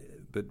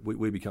 but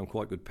we became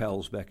quite good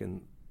pals back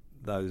in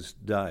those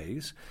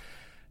days.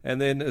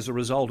 And then as a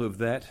result of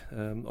that,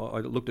 I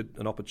looked at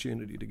an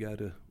opportunity to go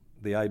to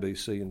the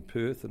ABC in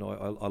Perth, and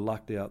I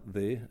lucked out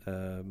there.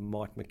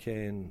 Mike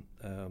McCann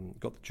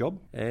got the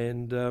job,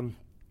 and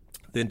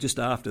then just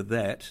after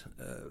that,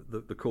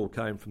 the call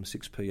came from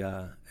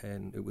 6PR,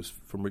 and it was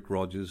from Rick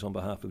Rogers on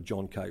behalf of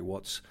John K.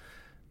 Watts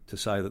to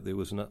say that there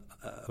was a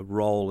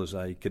role as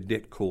a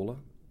cadet caller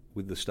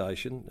with the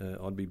station.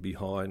 I'd be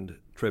behind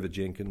Trevor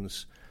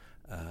Jenkins,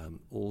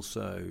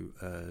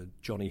 also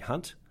Johnny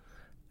Hunt,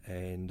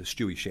 and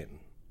Stewie Shenton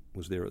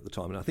was there at the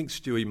time. And I think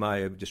Stewie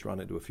may have just run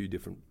into a few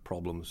different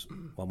problems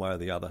one way or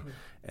the other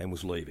and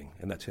was leaving,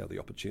 and that's how the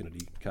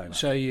opportunity came up.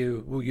 So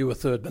you were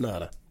third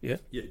banana, yeah?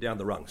 Yeah, down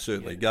the rung,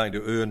 certainly. Going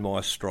to earn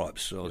my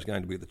stripes. I was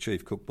going to be the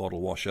chief cook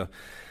bottle washer.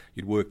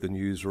 You'd work the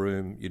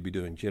newsroom, you'd be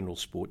doing general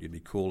sport, you'd be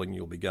calling,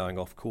 you'll be going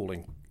off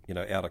calling,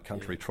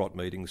 out-of-country trot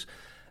meetings.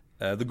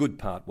 The good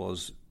part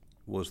was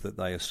that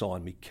they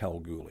assigned me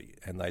Kalgoorlie,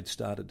 and they'd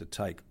started to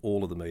take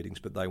all of the meetings,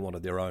 but they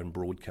wanted their own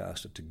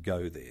broadcaster to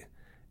go there.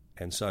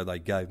 And so they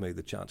gave me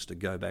the chance to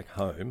go back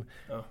home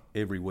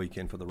every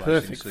weekend for the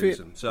racing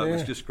season. Fit. So it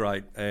was just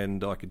great,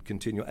 and I could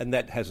continue. And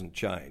that hasn't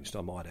changed,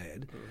 I might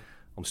add.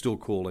 I'm still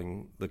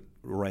calling the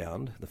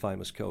round, the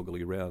famous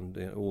Kalgoorlie round,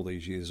 all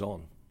these years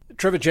on.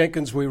 Trevor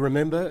Jenkins, we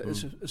remember,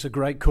 is a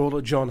great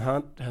caller. John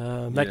Hunt,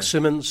 Max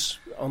Simmons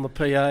on the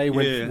PA,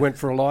 went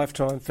for a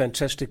lifetime.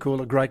 Fantastic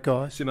caller, great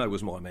guy. Simo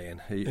was my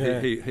man. He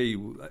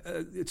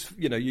it's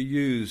you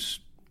use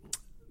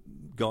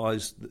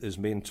guys as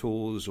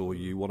mentors, or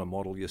you want to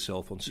model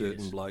yourself on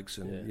certain blokes,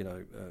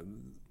 and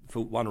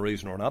for one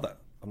reason or another,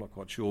 I'm not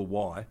quite sure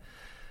why.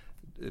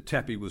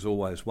 Tappy was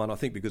always one, I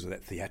think, because of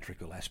that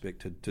theatrical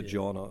aspect to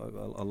John.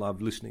 I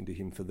loved listening to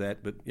him for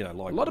that. But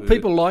like a lot of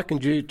people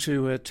likened you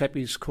to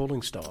Tappy's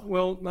calling style.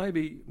 Well,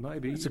 maybe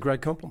it's a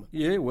great compliment.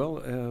 Yeah, well,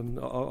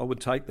 I would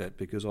take that,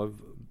 because I've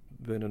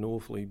been an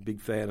awfully big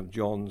fan of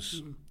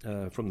John's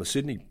from the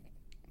Sydney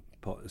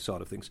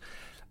side of things.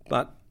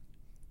 But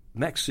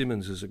Max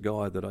Simmons is a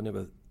guy that I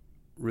never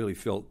really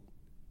felt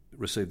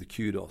received the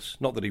kudos.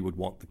 Not that he would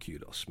want the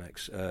kudos,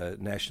 Max,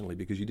 nationally,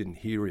 because you didn't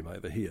hear him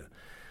over here.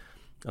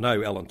 I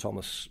know Alan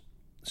Thomas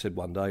said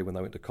one day when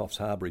they went to Coffs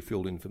Harbour, he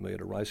filled in for me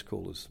at a race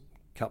callers'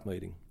 cup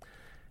meeting,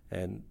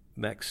 and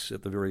Max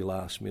at the very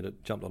last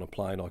minute jumped on a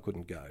plane. I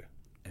couldn't go,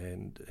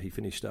 and he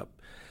finished up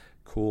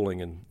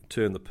calling and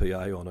turned the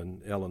PA on,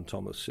 and Alan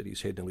Thomas said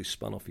his head nearly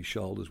spun off his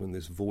shoulders when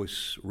this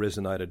voice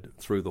resonated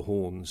through the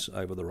horns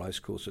over the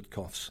racecourse at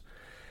Coffs.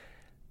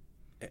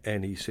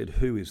 And he said,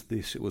 "Who is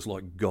this?" It was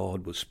like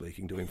God was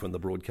speaking to him from the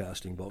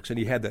broadcasting box. And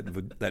he had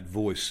that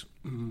voice.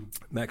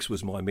 Max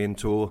was my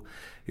mentor.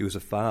 He was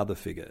a father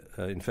figure.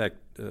 In fact,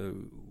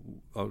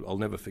 I'll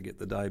never forget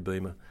the day,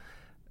 Beamer.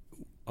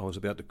 I was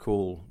about to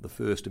call the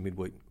first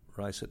midweek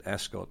race at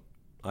Ascot,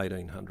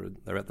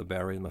 1800. They're at the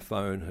barrier, and my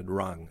phone had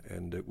rung,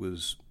 and it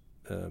was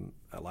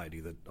a lady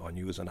that I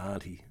knew as an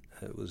auntie.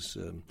 It was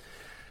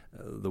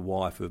the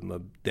wife of my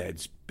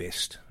dad's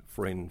best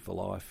friend for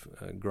life,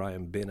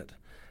 Graham Bennett.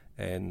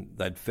 And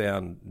they'd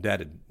found Dad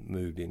had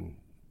moved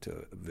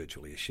into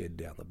virtually a shed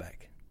down the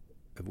back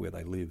of where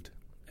they lived,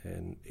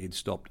 and he'd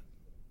stopped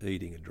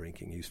eating and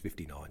drinking. He was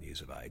 59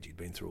 years of age. He'd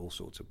been through all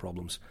sorts of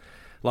problems.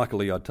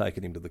 Luckily, I'd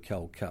taken him to the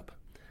Cal Cup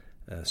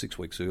 6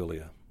 weeks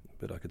earlier,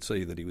 but I could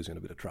see that he was in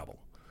a bit of trouble.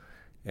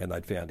 And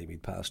they'd found him.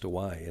 He'd passed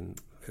away,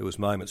 and it was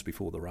moments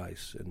before the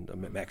race.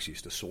 And Max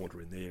used to saunter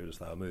in there as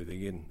they were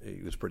moving in.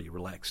 He was pretty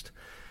relaxed.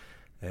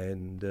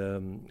 And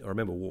I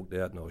remember I walked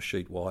out and I was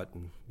sheet white,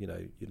 and, you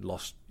know, you'd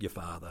lost your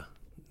father,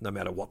 no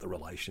matter what the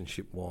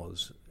relationship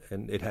was.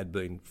 And it had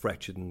been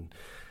fractured, and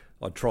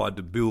I tried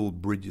to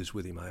build bridges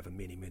with him over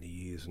many, many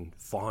years, and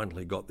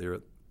finally got there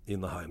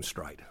in the home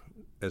straight,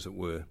 as it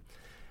were.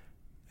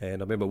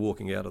 And I remember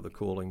walking out of the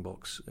calling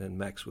box, and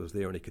Max was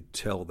there, and he could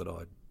tell that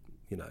I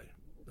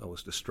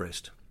was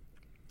distressed.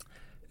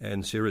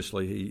 And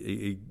seriously,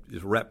 he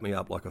just wrapped me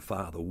up like a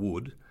father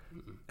would,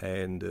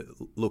 and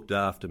looked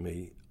after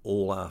me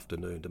all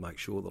afternoon to make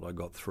sure that I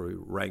got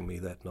through, rang me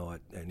that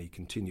night, and he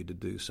continued to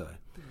do so.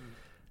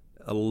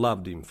 I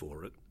loved him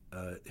for it.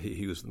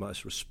 He was the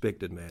most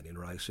respected man in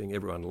racing.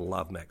 Everyone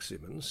loved Max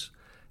Simmons.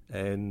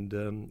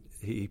 And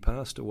he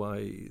passed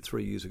away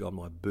 3 years ago on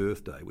my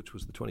birthday, which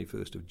was the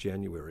 21st of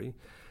January,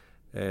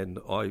 and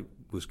I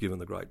was given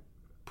the great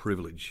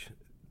privilege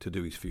to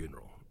do his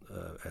funeral.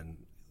 And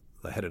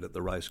they had it at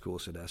the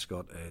racecourse at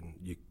Ascot, and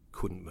you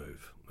couldn't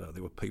move.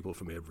 There were people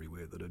from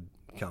everywhere that had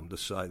come to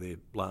say their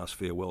last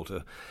farewell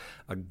to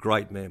a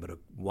great man, but a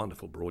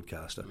wonderful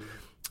broadcaster.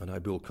 I know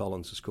Bill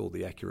Collins is called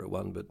the accurate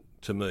one, but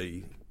to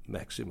me,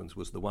 Max Simmons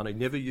was the one. He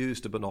never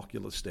used a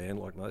binocular stand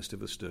like most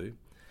of us do,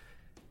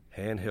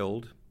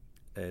 handheld,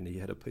 and he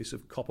had a piece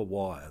of copper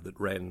wire that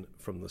ran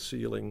from the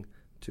ceiling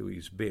to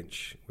his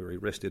bench where he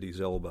rested his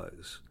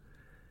elbows,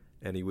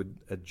 and he would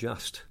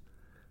adjust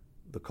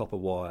the copper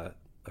wire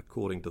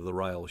according to the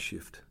rail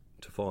shift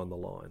to find the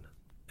line,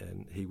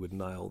 and he would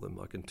nail them,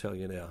 I can tell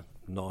you now,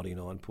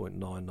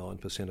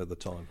 99.99% of the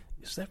time.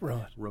 Is that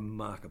right?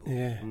 Remarkable.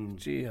 Yeah.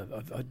 Gee,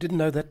 I didn't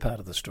know that part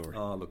of the story.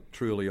 Oh, look,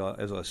 truly,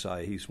 as I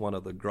say, he's one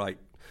of the great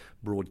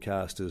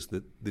broadcasters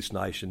that this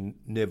nation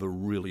never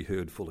really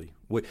heard fully.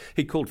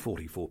 He called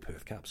 44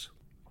 Perth Cups,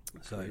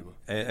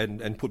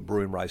 and put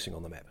broom racing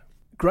on the map.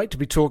 Great to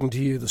be talking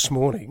to you this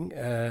morning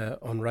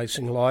on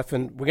Racing Life,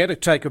 and we're going to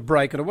take a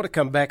break, and I want to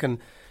come back and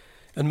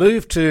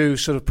move to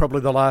sort of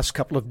probably the last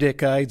couple of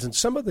decades and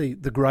some of the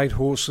great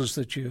horses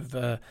that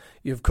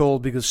you've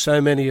called, because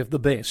so many of the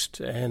best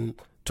and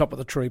top of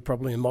the tree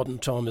probably in modern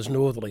time as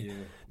Northerly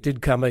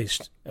did come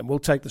east. And we'll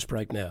take this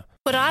break now.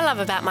 What I love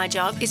about my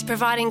job is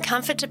providing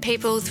comfort to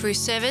people through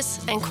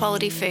service and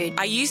quality food.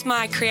 I use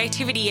my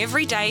creativity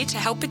every day to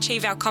help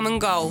achieve our common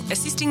goal,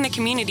 assisting the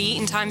community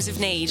in times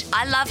of need.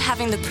 I love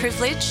having the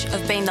privilege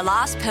of being the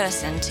last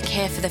person to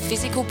care for the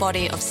physical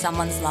body of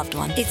someone's loved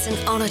one. It's an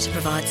honour to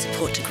provide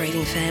support to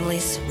grieving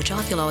families, which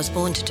I feel I was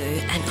born to do,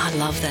 and I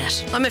love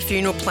that. I'm a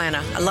funeral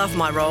planner. I love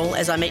my role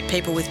as I meet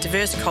people with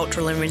diverse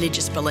cultural and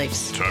religious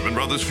beliefs. Tobin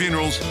Brothers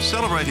Funerals,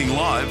 celebrating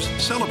lives,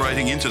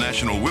 celebrating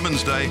International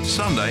Women's Day,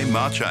 Sunday,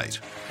 March 8.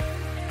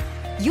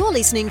 You're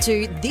listening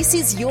to This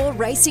Is Your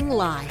Racing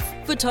Life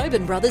for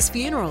Tobin Brothers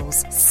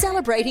Funerals,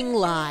 celebrating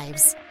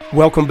lives.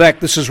 Welcome back.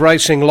 This is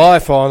Racing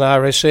Life on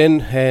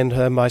RSN,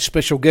 and my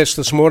special guest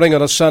this morning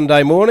on a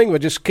Sunday morning. We're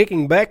just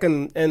kicking back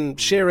and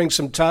sharing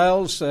some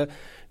tales.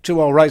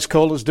 Two old race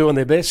callers doing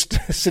their best,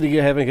 sitting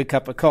here having a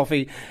cup of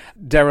coffee.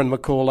 Darren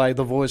McAulay,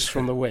 the voice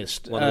from the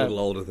West. One a little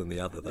older than the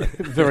other, though.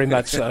 Very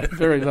much so,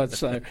 very much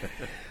so.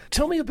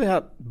 Tell me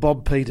about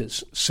Bob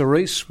Peters,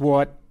 cerise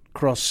white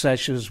cross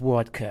sashes,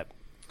 white cap.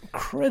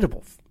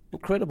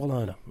 Incredible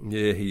owner.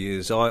 Yeah, he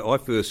is. I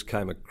first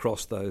came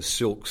across those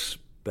silks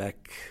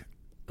back,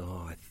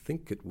 I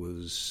think it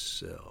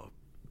was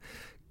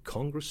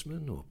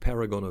Congressman or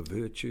Paragon of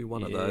Virtue,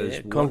 one of those.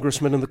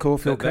 Congressman in the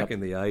Caulfield Cup. Back in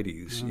the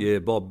 80s. Yeah,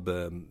 Bob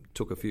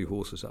took a few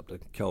horses up to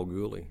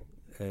Kalgoorlie,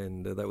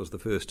 and that was the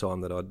first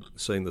time that I'd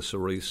seen the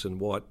cerise and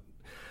white.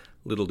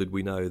 Little did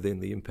we know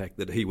then the impact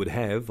that he would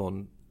have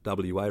on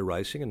WA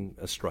racing and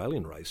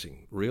Australian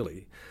racing,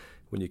 really,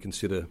 when you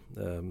consider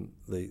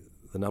the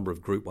number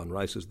of Group 1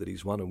 races that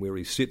he's won and where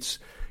he sits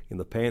in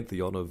the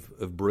pantheon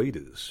of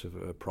breeders, of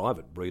a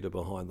private breeder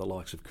behind the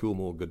likes of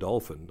Coolmore,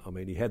 Godolphin. I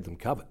mean, he had them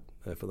covered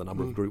for the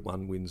number of Group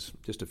 1 wins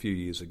just a few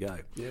years ago.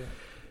 Yeah.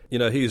 You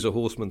know, he's a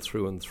horseman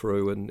through and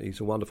through, and he's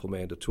a wonderful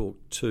man to talk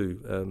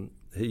to.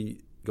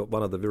 He got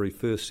one of the very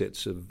first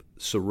sets of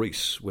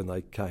cerise when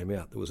they came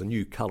out. There was a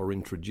new colour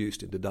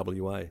introduced into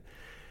WA.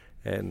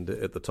 And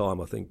at the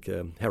time, I think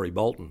Harry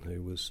Bolton,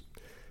 who was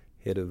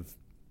head of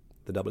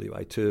the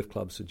WA Turf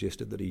Club,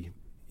 suggested that he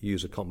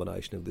use a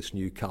combination of this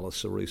new colour,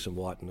 cerise and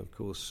white. And of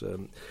course,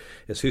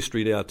 as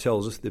history now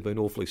tells us, they've been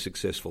awfully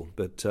successful.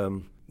 But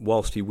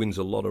whilst he wins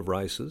a lot of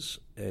races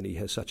and he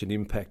has such an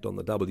impact on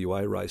the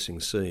WA racing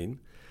scene,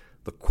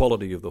 the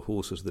quality of the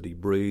horses that he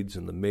breeds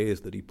and the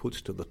mares that he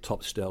puts to the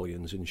top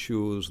stallions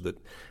ensures that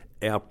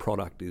our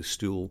product is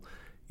still,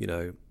 you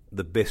know,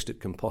 the best it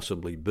can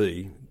possibly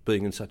be,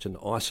 being in such an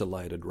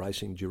isolated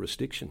racing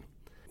jurisdiction.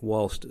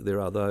 Whilst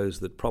there are those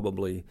that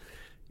probably,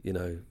 you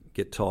know,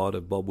 get tired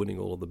of Bob winning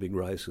all of the big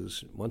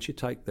races, once you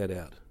take that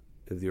out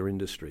of your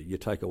industry, you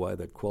take away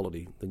that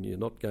quality, then you're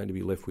not going to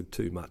be left with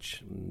too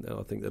much. And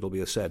I think that'll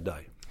be a sad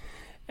day.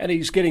 And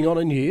he's getting on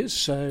in years,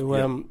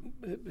 so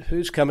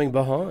who's coming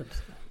behind?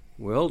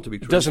 Well, to be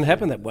truthful, it doesn't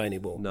happen that way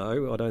anymore.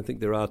 No, I don't think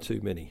there are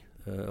too many.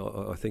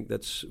 I think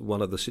that's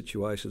one of the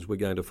situations we're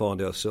going to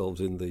find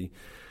ourselves in, the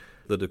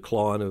the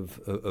decline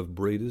of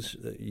breeders,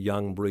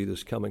 young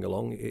breeders coming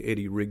along.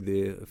 Eddie Rigg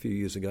there a few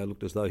years ago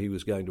looked as though he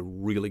was going to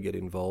really get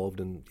involved,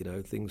 and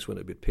things went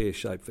a bit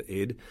pear-shaped for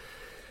Ed.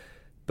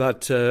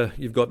 But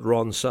you've got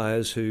Ron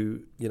Sayers,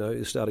 who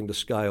is starting to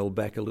scale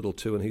back a little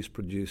too, and he's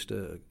produced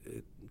a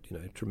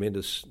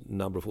tremendous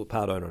number of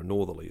part owner of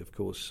Northerly, of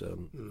course,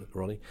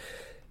 Ronnie.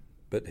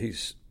 But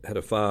he's had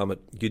a farm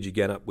at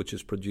Gidgegannup which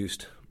has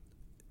produced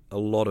a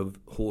lot of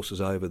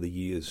horses over the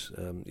years.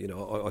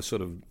 I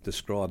sort of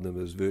describe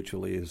them as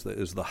virtually as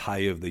the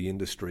hay of the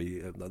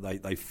industry.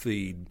 They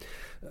feed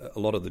a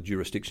lot of the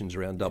jurisdictions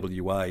around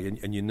WA,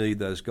 and you need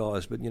those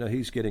guys. But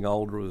he's getting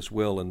older as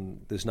well,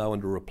 and there's no one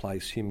to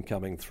replace him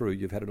coming through.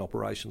 You've had an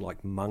operation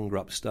like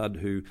Mungrup Stud,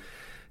 who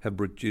have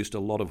produced a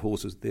lot of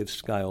horses. They've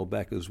scaled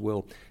back as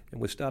well,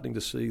 and we're starting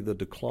to see the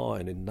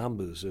decline in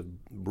numbers of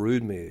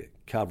broodmare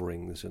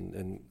coverings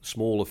and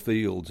smaller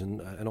fields.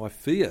 And I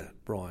fear,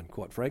 Brian,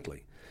 quite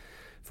frankly,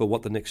 for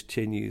what the next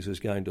 10 years is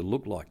going to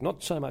look like.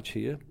 Not so much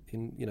here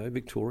in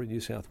Victoria,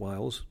 New South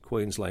Wales,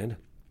 Queensland.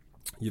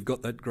 You've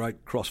got that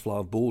great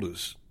crossflow of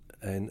borders,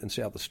 and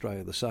South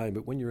Australia the same.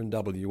 But when you're in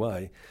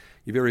WA,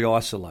 you're very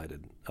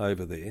isolated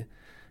over there.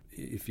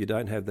 If you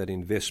don't have that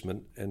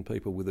investment and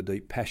people with a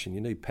deep passion,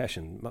 you need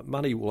passion.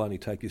 Money will only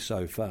take you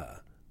so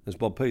far. As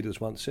Bob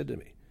Peters once said to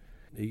me,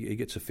 he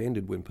gets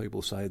offended when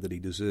people say that he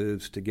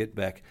deserves to get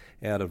back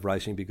out of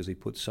racing because he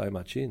put so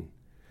much in.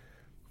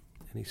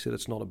 And he said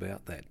it's not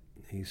about that.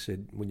 He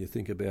said, when you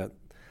think about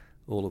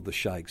all of the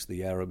sheikhs,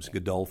 the Arabs,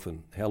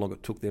 Godolphin, how long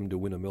it took them to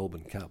win a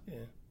Melbourne Cup.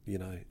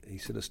 Yeah. He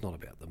said it's not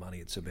about the money,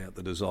 it's about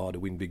the desire to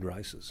win big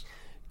races.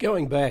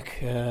 Going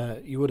back,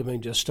 you would have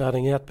been just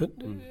starting out, but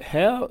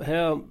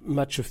how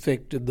much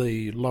effect did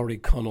the Laurie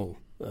Connell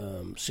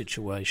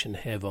situation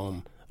have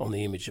on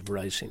the image of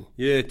racing?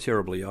 Yeah,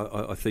 terribly.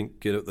 I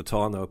think at the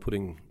time they were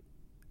putting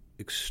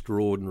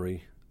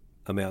extraordinary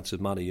amounts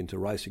of money into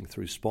racing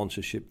through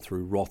sponsorship,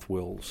 through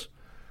Rothwell's.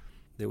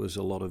 There was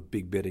a lot of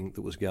big betting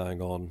that was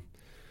going on.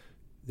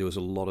 There was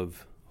a lot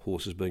of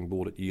horses being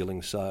bought at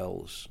yearling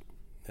sales,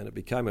 and it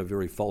became a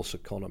very false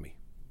economy.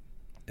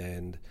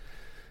 And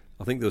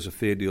I think there was a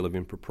fair deal of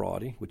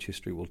impropriety, which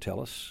history will tell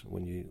us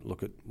when you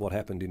look at what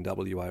happened in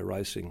WA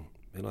racing.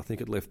 And I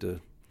think it left an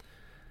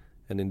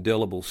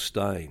indelible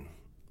stain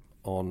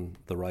on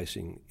the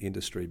racing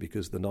industry,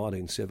 because the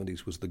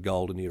 1970s was the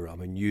golden era. I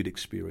mean, you'd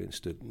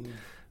experienced it.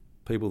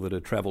 People that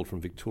had travelled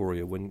from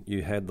Victoria, when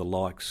you had the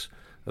likes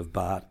of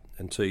Bart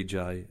and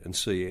TJ and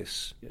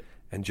CS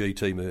and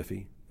GT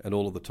Murphy and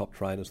all of the top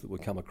trainers that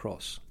would come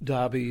across.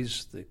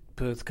 Derbies, the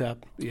Perth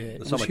Cup,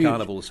 The Summer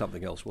Carnival was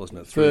something else, wasn't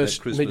it?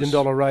 First $1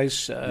 million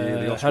race,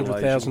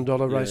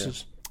 $100,000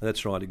 races.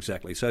 That's right,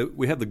 exactly. So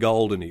we had the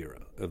golden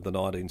era of the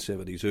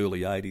 1970s,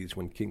 early 80s,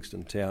 when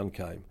Kingston Town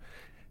came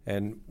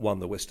and won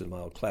the Western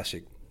Mail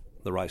Classic,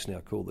 the race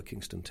now called the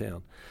Kingston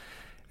Town.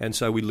 And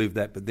so we lived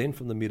that. But then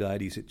from the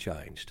mid-80s it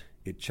changed.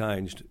 It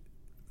changed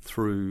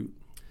through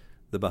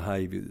the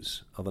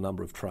behaviours of a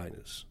number of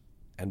trainers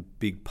and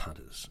big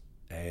punters,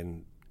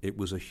 and it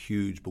was a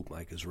huge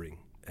bookmaker's ring.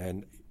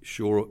 And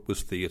sure, it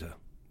was theatre,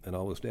 and I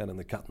was down in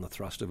the cut and the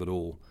thrust of it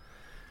all.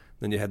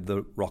 Then you had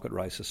the Rocket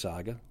Racer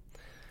saga.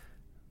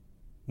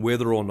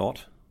 Whether or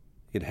not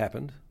it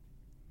happened,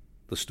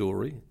 the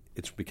story,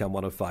 it's become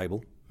one of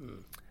fable.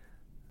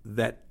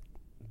 That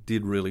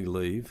did really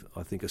leave,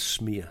 I think, a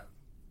smear,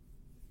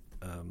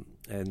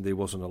 and there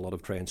wasn't a lot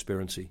of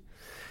transparency.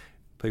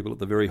 People at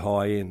the very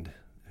high end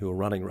who were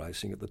running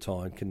racing at the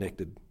time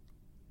connected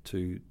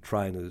to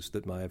trainers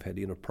that may have had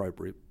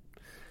inappropriate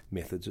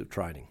methods of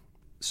training.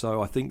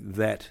 So I think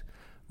that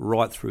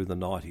right through the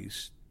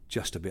 90s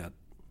just about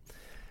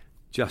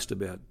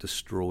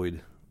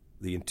destroyed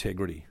the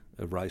integrity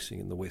of racing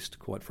in the West,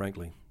 quite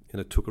frankly.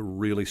 And it took a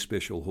really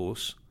special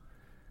horse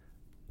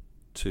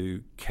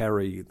to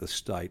carry the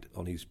state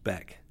on his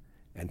back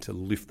and to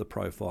lift the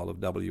profile of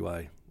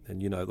WA.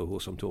 And you know the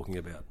horse I'm talking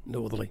about.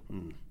 Northerly.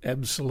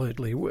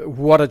 Absolutely.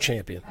 What a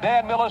champion.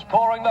 Dan Miller's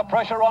pouring the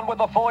pressure on with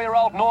the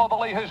 4-year-old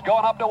Northerly, who's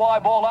gone up to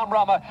eyeball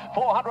Umrummer.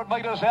 400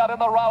 metres out in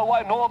the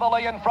railway.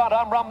 Northerly in front.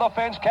 Umrum the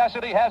fence.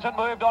 Cassidy hasn't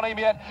moved on him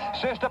yet.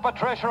 Sister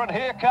Patricia, and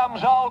here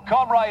comes Old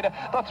Comrade.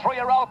 The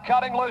 3-year-old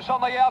cutting loose on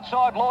the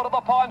outside. Lord of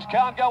the Pines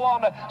can't go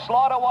on.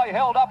 Slide away,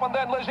 held up, and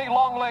then Lizzie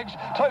Longlegs.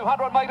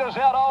 200 metres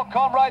out. Old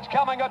Comrade's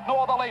coming at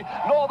Northerly.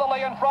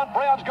 Northerly in front.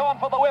 Brown's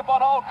gone for the whip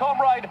on Old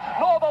Comrade.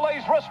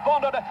 Northerly's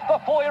responded. The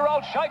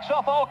 4-year-old shakes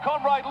off Old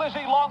Comrade.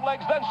 Lizzie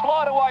Longlegs then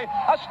slide away.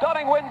 A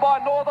stunning win by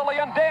Northerly,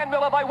 and Dan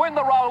Miller, they win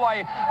the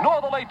railway.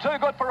 Northerly too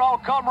good for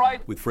Old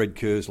Comrade. With Fred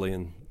Kersley,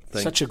 and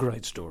such a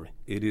great story.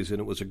 It is, and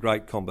it was a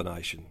great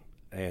combination.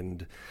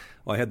 And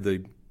I had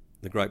the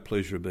great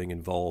pleasure of being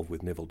involved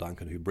with Neville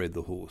Duncan, who bred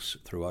the horse,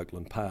 through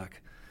Oakland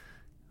Park.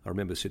 I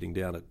remember sitting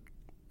down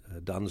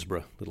at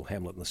Dunsborough, little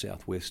hamlet in the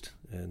southwest,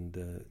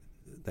 and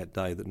that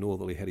day that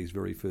Northerly had his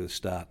very first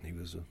start, and he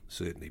was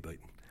certainly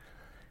beaten.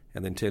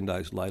 And then 10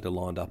 days later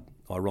lined up,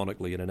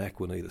 ironically, in an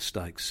Aquanita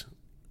Stakes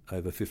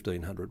over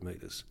 1,500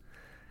 metres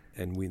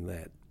and win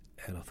that.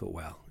 And I thought,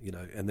 wow,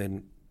 and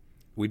then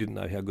we didn't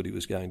know how good he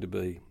was going to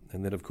be.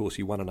 And then, of course,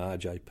 he won an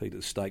R.J.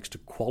 Peters Stakes to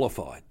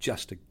qualify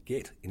just to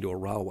get into a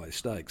railway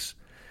stakes.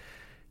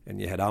 And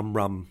you had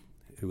Rum,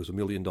 who was $1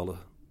 million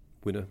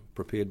winner,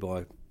 prepared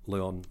by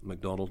Leon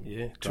McDonald.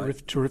 Yeah,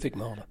 terrific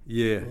moulder.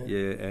 Yeah.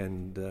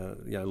 And,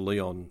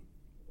 Leon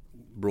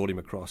brought him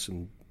across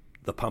and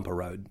the Pumper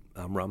Road,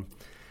 Rum.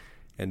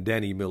 And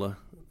Danny Miller,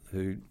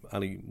 who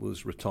only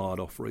was retired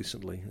off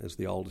recently as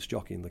the oldest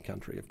jockey in the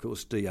country. Of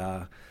course,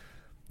 DR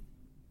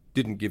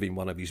didn't give him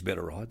one of his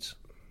better rides.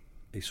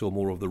 He saw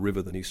more of the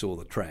river than he saw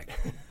the track.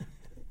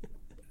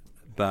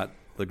 But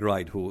the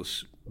great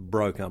horse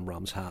broke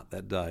Rum's heart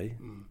that day,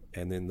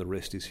 and then the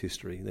rest is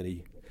history. Then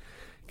he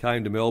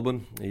came to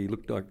Melbourne. He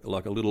looked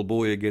like a little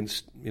boy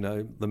against,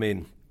 the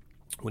men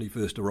when he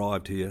first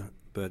arrived here.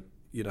 But,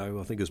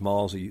 I think as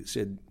Milesy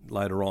said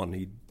later on,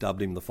 he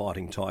dubbed him the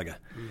Fighting Tiger.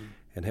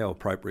 And how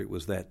appropriate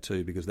was that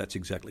too, because that's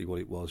exactly what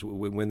it was.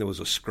 When there was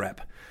a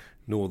scrap,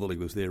 Northerly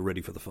was there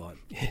ready for the fight.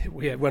 Yeah,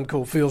 we had one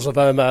called Fields of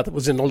Omar that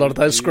was in a lot of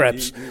those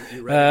scraps.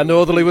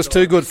 Northerly was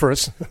too good for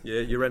us.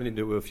 Yeah, you ran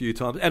into it a few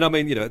times. And I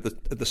mean, at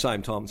the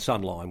same time,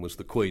 Sunline was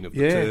the queen of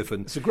the turf.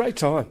 And it's a great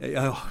time.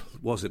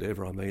 Was it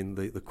ever? I mean,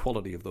 the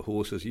quality of the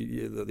horses,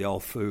 the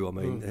old Foo, I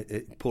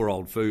mean, poor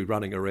old Foo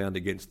running around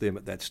against them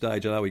at that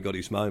stage. I know he got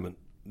his moment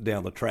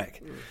down the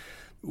track.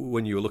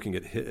 When you were looking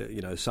at,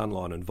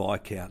 Sunline and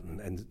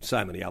Viscount and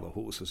so many other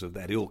horses of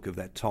that ilk of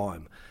that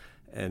time,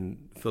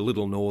 and for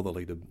little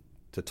Northerly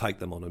to take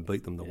them on and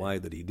beat them the way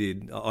that he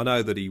did. I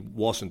know that he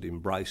wasn't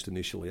embraced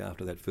initially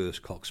after that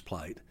first Cox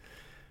Plate,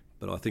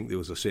 but I think there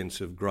was a sense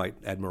of great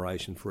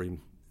admiration for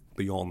him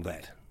beyond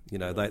that. He'd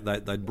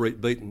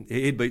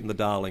beaten the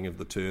darling of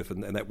the turf,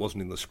 and that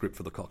wasn't in the script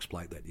for the Cox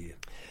Plate that year.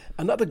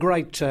 Another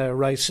great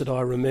race that I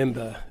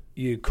remember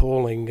you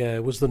calling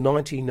was the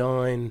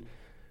 99...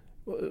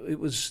 It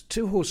was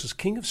two horses,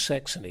 King of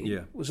Saxony.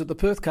 Yeah. Was it the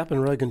Perth Cup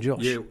and Rogan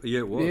Josh? Yeah,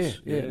 it was.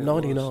 Yeah,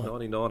 99.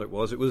 99 it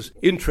was. It was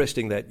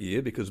interesting that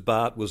year because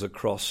Bart was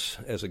across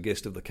as a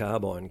guest of the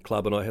Carbine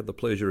Club, and I had the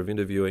pleasure of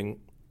interviewing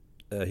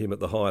him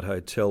at the Hyatt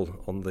Hotel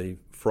on the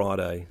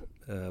Friday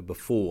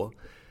before.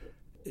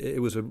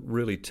 It was a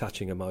really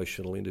touching,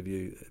 emotional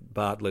interview.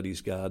 Bart let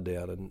his guard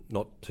down, and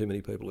not too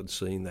many people had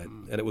seen that.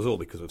 And it was all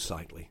because of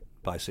Saintly,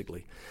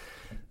 basically.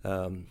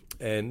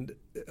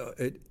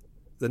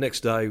 The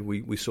next day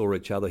we saw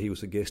each other. He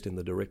was a guest in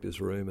the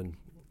director's room, and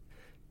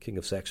King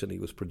of Saxony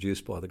was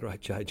produced by the great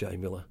J.J.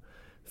 Miller,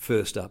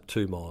 first up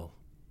 2 mile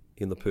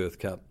in the Perth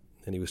Cup.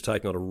 And he was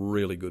taking on a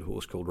really good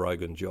horse called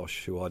Rogan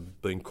Josh, who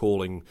I'd been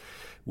calling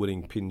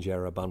winning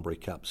Pinjarra Bunbury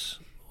Cups.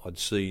 I'd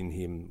seen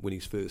him win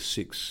his first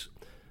 6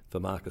 for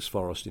Marcus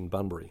Forrest in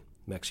Bunbury.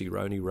 Maxie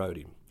Roney rode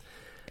him.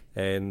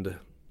 And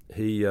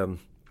he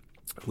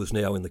was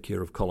now in the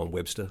care of Colin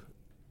Webster,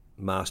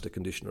 master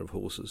conditioner of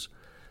horses.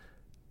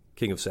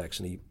 King of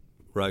Saxony,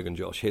 Rogan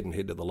Josh, head and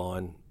head to the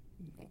line.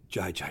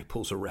 JJ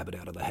pulls a rabbit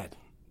out of the hat.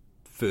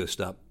 First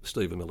up,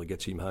 Stephen Miller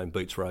gets him home,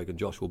 beats Rogan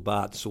Josh. Well,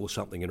 Bart saw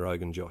something in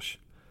Rogan Josh.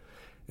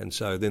 And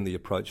so then the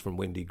approach from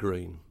Wendy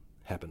Green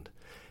happened.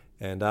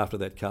 And after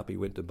that cup, he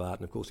went to Bart,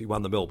 and of course he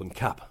won the Melbourne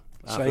Cup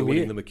after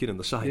winning the McKinnon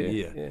the same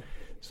year. Yeah.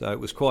 So it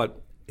was quite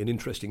an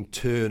interesting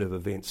turn of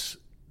events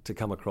to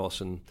come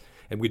across, and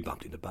we'd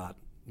bumped into Bart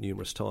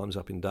numerous times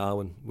up in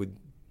Darwin with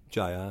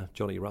JR,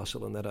 Johnny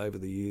Russell, and that over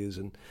the years,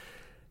 and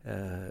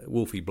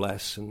Wolfie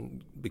Blass,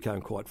 and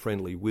became quite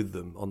friendly with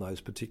them on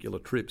those particular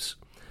trips.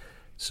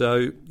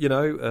 So,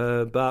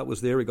 Bart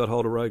was there. He got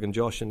hold of Rogan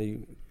Josh, and he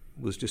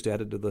was just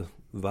added to the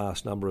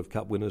vast number of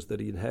cup winners that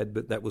he'd had,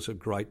 but that was a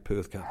great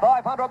Perth Cup.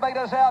 500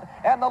 metres out,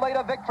 and the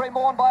leader Victory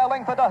Morn by a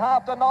length and a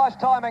half to Nice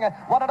Timing.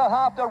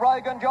 1.5 to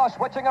Rogan Josh,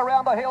 switching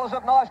around the hills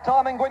of Nice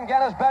Timing.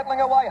 Gwynganna's battling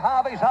away.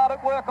 Harvey's hard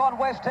at work on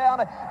West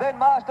Town. Then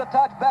Master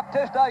Touch,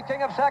 Baptiste,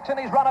 King of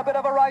Saxony's run a bit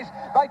of a race.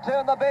 They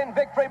turn the bend.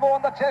 Victory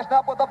Morn, the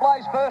chestnut with the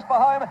blaze first for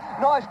home.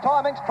 Nice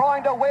Timing's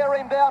trying to wear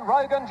him down.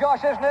 Rogan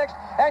Josh is next,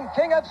 and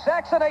King of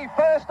Saxony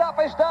first up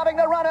is starting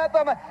to run at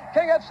them.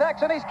 King of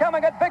Saxony's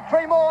coming at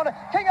Victory Morn.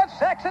 King of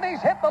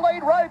Saxony's hit the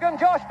lead. Rogan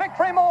Josh,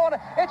 Victory Morn.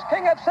 It's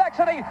King of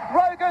Saxony,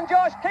 Rogan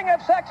Josh, King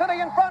of Saxony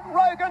in front.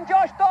 Rogan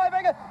Josh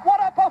diving. What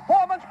a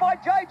performance by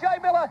J.J.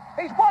 Miller.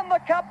 He's won the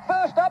cup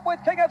first up with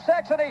King of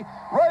Saxony.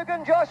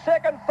 Rogan Josh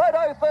second,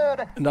 Photo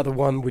third. Another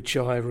one which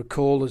I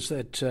recall is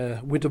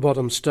that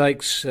Winterbottom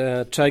Stakes,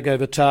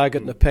 Takeover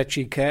Target and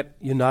Apache Cat.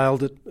 You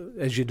nailed it,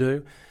 as you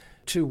do.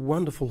 2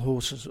 wonderful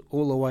horses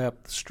all the way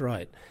up the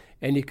straight.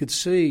 And you could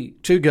see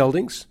 2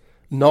 geldings,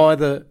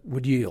 neither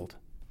would yield.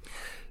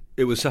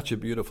 It was such a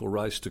beautiful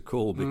race to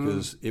call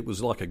because it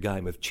was like a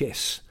game of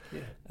chess. Yeah.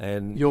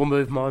 And your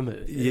move, my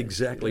move.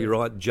 Exactly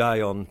right.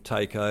 Jay on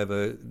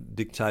takeover,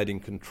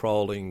 dictating,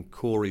 controlling.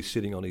 Corey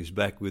sitting on his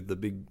back with the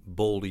big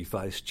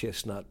baldy-faced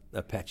chestnut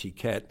Apache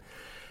Cat.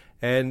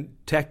 And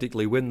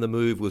tactically, when the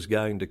move was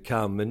going to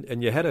come,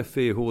 and you had a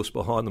fair horse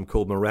behind them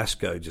called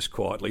Marasco just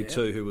quietly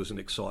too, who was an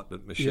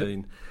excitement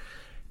machine. Yep.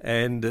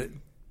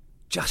 And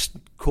just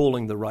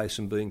calling the race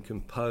and being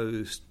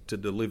composed to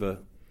deliver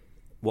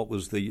what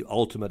was the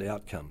ultimate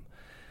outcome.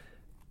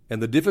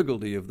 And the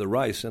difficulty of the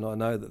race, and I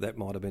know that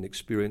might have been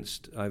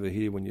experienced over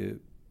here when you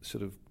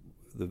sort of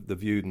the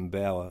Viewed and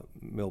Bower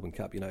Melbourne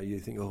Cup, you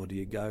think, oh, do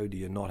you go? Do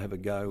you not have a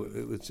go?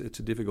 It's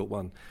a difficult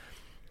one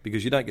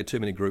because you don't get too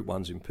many Group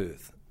 1s in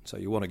Perth, so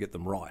you want to get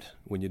them right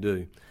when you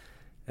do.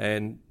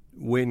 And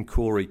when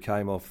Corey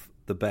came off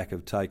the back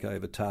of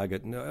Takeover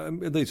Target,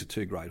 these are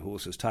two great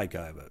horses,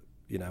 Takeover,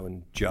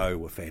 and Joe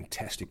were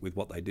fantastic with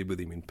what they did with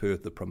him in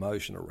Perth. The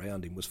promotion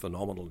around him was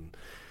phenomenal, and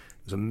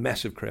there was a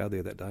massive crowd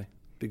there that day.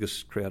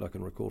 Biggest crowd I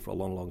can recall for a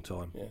long, long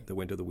time that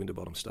went to the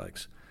Winterbottom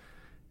Stakes.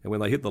 And when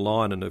they hit the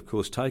line, and of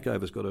course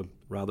Takeover's got a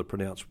rather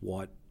pronounced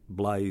white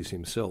blaze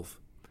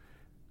himself,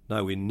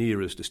 nowhere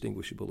near as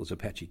distinguishable as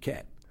Apache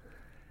Cat.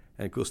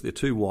 And of course their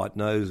two white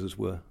noses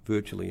were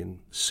virtually in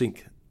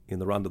sync in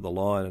the run to the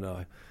line, and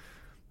I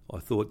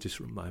thought just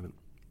for a moment,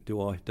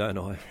 do I, don't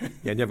I?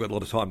 You never got a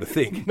lot of time to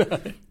think. No.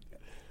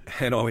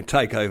 And I went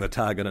Takeover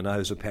Target and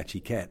nose Apache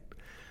Cat.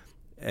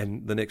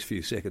 And the next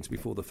few seconds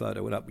before the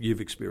photo went up,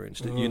 you've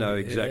experienced it. You know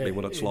exactly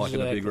what it's like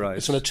in a big race.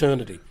 It's an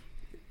eternity.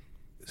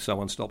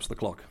 Someone stops the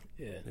clock,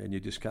 and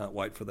you just can't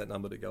wait for that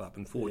number to go up.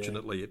 And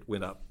fortunately, it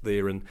went up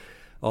there. And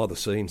the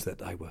scenes that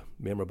day were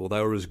memorable.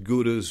 They were as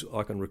good as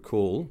I can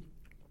recall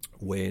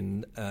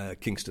when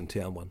Kingston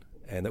Town won,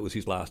 and that was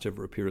his last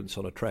ever appearance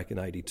on a track in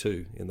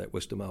 '82 in that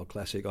Western Mail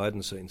Classic. I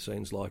hadn't seen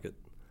scenes like it.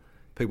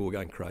 People were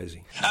going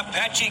crazy.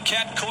 Apache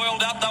Cat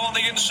coiled up though on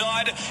the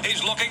inside.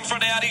 He's looking for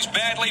an out. He's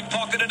badly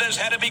pocketed as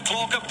Haddaby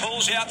Clorker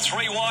pulls out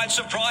three wide.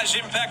 Surprise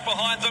Impact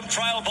behind them,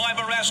 trailed by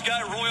Marasco,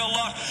 Royal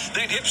Lock.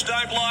 Then Hips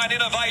Don't Lie and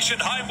Innovation,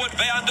 Homeward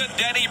Bound and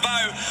Danny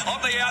Bow. On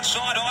the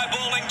outside,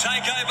 eyeballing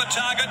Takeover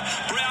Target.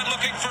 Brown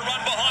looking for a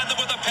run behind them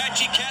with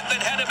Apache Cat,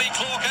 then Haddaby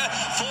Clorker.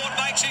 Ford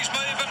makes his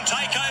move and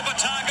Takeover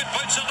Target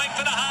boots a length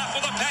and a half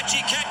with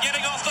Apache Cat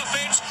getting off the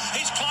fence.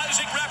 He's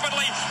closing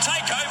rapidly.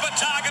 Takeover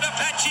Target,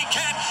 Apache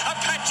Cat.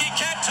 Apache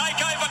Cat,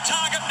 Takeover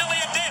Target, nearly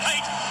a dead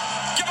heat.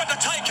 Give it to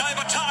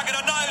Takeover Target,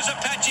 a nose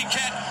Apache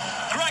Cat.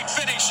 Great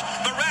finish.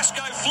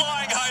 Marasco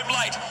flying home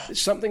late.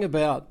 There's something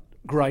about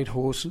great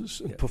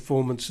horses and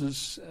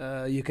performances.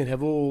 You can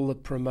have all the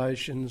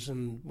promotions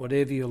and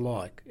whatever you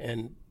like.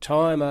 And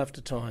time after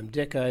time,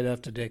 decade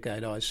after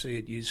decade, I see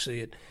it, you see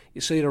it.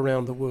 You see it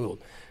around the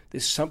world.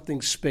 There's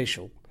something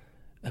special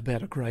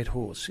about a great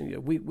horse.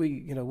 We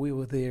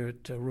were there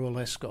at Royal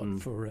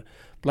Ascot for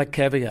Black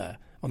Caviar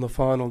on the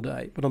final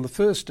day. But on the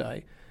first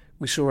day,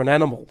 we saw an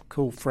animal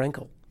called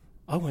Frankel.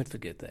 I won't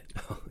forget that.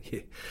 Oh,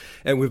 yeah.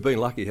 And we've been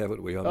lucky,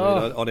 haven't we? I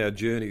mean, on our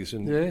journeys,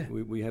 and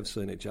we have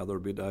seen each other a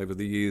bit over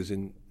the years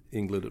in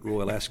England at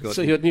Royal Ascot.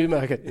 See you at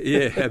Newmarket.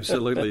 Yeah,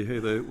 absolutely.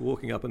 Either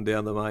walking up and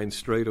down the main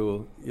street,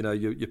 or,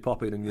 you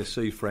pop in and you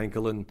see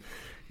Frankel and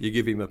you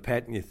give him a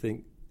pat and you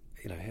think,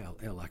 how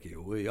lucky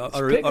are we? I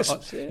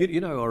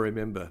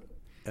remember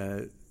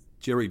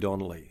Jerry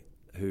Donnelly,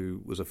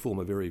 who was a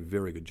former very,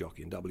 very good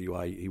jockey in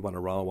WA. He won a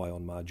railway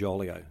on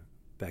Marjolio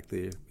back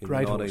there in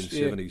Great the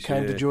 1970s. Horse,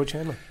 came to George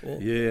Hammer.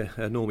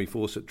 Normie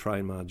Fawcett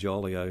trained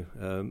Marjolio.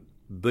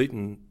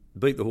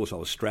 Beat the horse I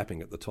was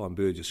strapping at the time,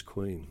 Burgess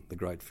Queen, the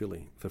great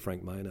filly, for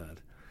Frank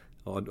Maynard.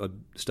 I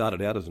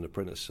started out as an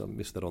apprentice. I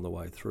missed that on the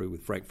way through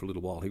with Frank for a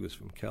little while. He was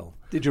from Cal.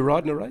 Did you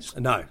ride in a race?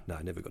 No,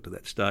 never got to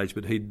that stage,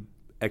 but he'd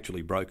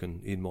actually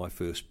broken in my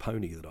first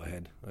pony that I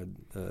had,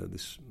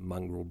 this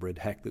mongrel bred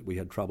hack that we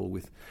had trouble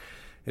with.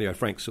 Anyway,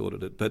 Frank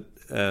sorted it. But,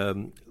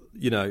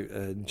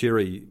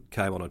 Jerry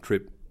came on a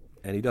trip,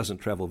 and he doesn't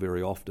travel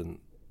very often,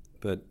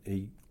 but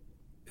he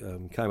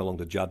came along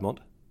to Juddmonte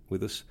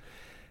with us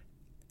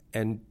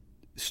and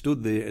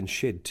stood there and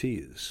shed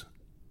tears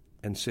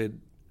and said,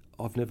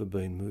 I've never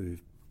been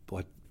moved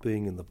by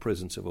being in the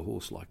presence of a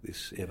horse like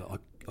this ever.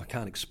 I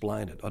can't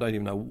explain it. I don't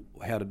even know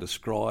how to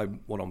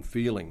describe what I'm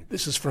feeling.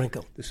 This is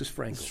Frankel. This is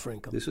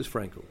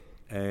Frankel.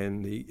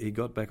 And he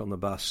got back on the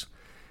bus,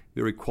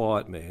 very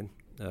quiet man,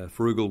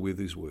 frugal with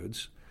his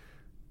words,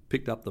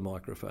 picked up the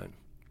microphone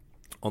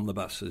on the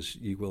bus, as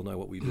you well know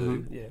what we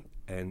do,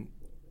 and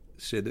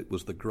said it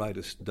was the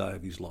greatest day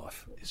of his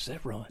life. Is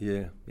that right?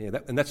 Yeah.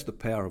 And that's the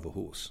power of a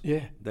horse.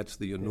 Yeah. That's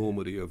the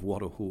enormity of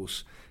what a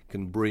horse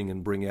can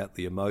bring out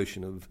the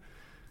emotion of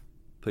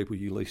people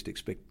you least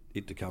expect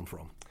it to come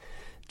from.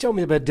 Tell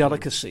me about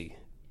Delicacy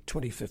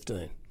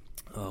 2015.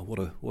 Oh,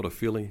 what a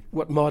filly.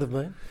 What might have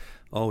been?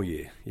 Oh,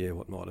 yeah,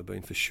 what might have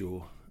been for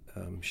sure.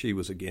 She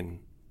was, again,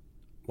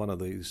 one of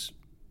these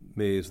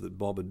mares that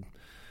Bob had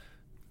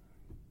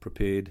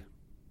prepared,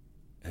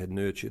 had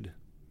nurtured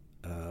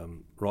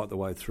right the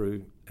way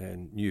through,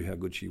 and knew how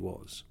good she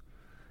was.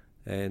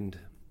 And,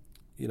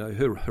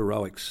 her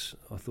heroics,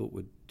 I thought,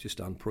 were just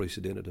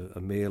unprecedented. A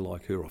mare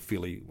like her, a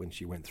filly, when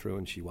she went through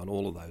and she won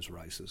all of those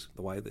races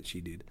the way that she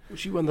did. Well,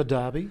 she won the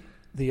Derby,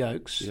 the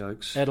Oaks,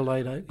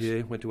 Adelaide Oaks.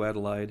 Yeah, went to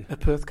Adelaide. A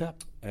Perth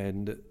Cup.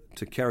 And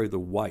to carry the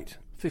weight.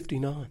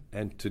 59.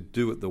 And to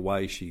do it the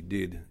way she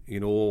did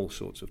in all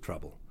sorts of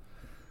trouble.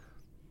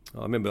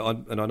 I remember,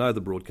 and I know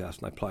the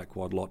broadcast, and they play it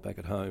quite a lot back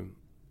at home,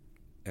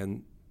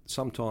 and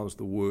sometimes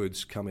the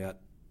words come out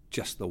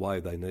just the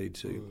way they need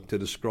to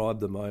describe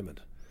the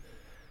moment.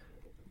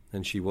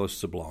 And she was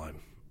sublime.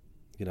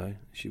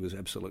 She was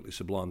absolutely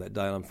sublime that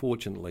day. And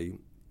unfortunately,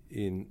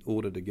 in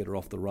order to get her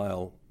off the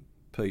rail,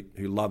 Pete,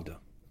 who loved her,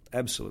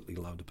 absolutely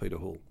loved Peter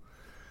Hall.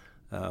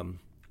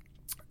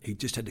 He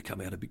just had to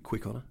come out a bit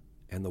quick on her,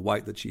 and the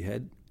weight that she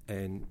had,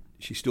 and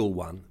she still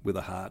won with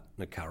a heart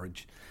and a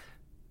courage.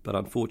 But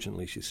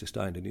unfortunately, she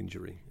sustained an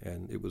injury,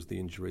 and it was the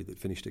injury that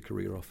finished her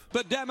career off.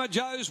 But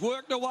Damajo's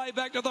worked her way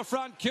back to the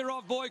front.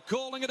 Kirov Boy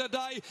calling it a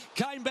day.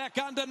 Came back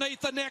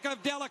underneath the neck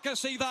of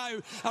Delicacy,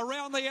 though.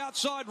 Around the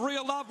outside,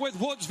 Real Love with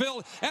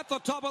Woodsville at the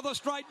top of the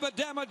straight. But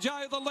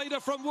Damajo, the leader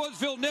from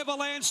Woodsville.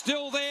 Neverland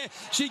still there.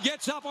 She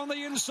gets up on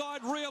the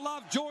inside. Real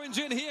Love joins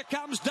in. Here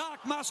comes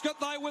Dark Musket,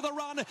 though, with a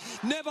run.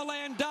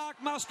 Neverland,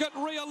 Dark Musket,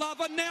 Real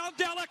Love, and now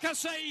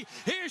Delicacy.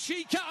 Here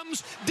she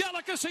comes.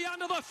 Delicacy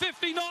under the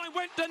 59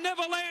 went to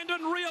Neverland.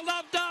 And Real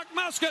Love, Dark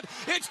Musket.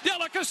 It's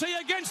Delicacy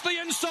against the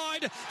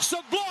inside.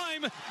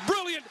 Sublime,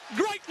 brilliant,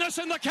 greatness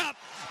in the cup.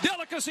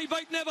 Delicacy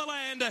beat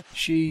Neverland.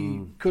 She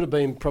could have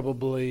been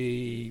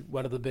probably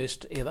one of the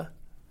best ever.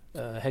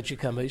 Had she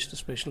come east,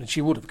 especially.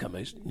 She would have come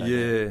east. No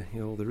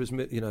doubt. There is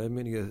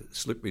many a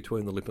slip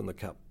between the lip and the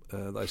cup,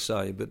 they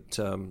say, but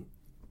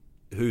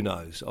who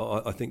knows?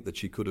 I think that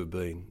she could have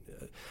been.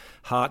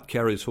 Heart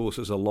carries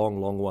horses a long,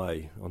 long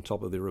way on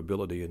top of their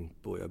ability, and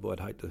boy, oh boy,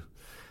 I'd hate to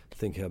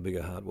think how big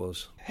her heart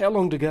was. How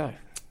long to go?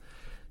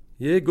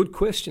 Yeah, good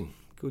question.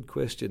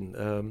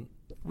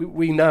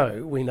 We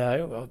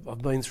know.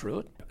 I've been through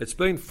it. It's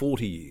been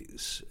 40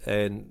 years,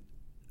 and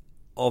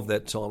of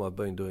that time I've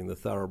been doing the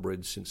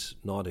thoroughbreds since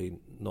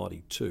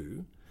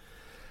 1992.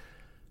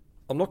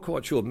 I'm not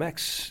quite sure.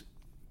 Max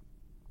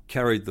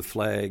carried the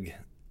flag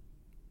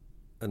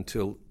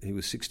until he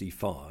was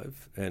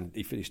 65, and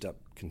he finished up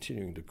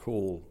continuing to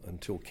call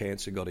until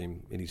cancer got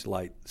him in his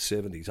late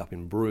 70s up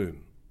in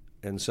Broome.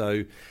 And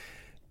so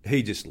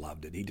he just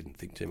loved it. He didn't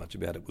think too much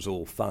about it. It was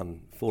all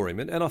fun for him.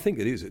 And I think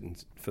it is,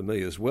 and for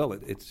me as well.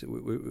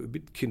 We're a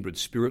bit kindred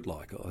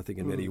spirit-like, I think,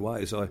 in many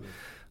ways. I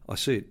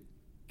see it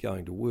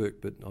going to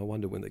work, but I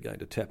wonder when they're going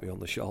to tap me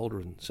on the shoulder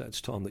and say, it's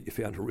time that you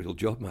found a real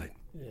job, mate.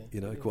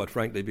 Quite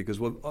frankly, because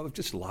I've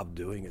just loved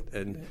doing it.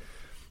 And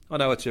I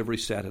know it's every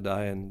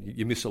Saturday, and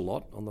you miss a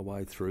lot on the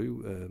way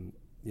through,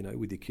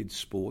 with your kids'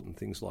 sport and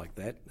things like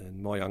that.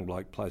 And my young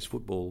bloke plays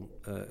football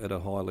at a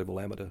high-level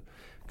amateur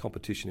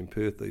competition in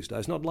Perth these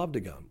days, and I'd love to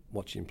go and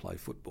watch him play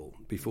football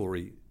before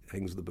he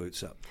hangs the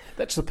boots up.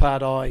 That's the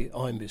part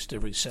I missed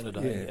every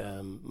Saturday,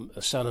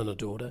 a son and a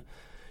daughter.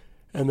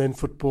 And then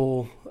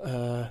football,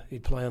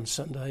 he'd play on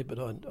Sunday, but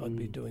I'd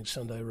be doing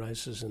Sunday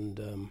races,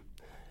 and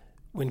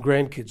when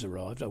grandkids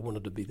arrived, I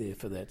wanted to be there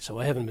for that, so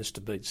I haven't missed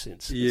a beat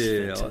since.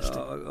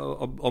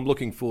 I'm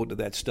looking forward to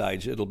that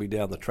stage. It'll be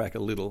down the track a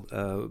little.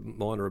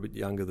 Mine are a bit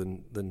younger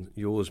than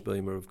yours,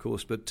 Beamer, of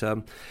course, but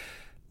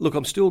look,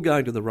 I'm still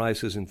going to the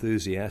races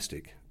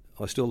enthusiastic.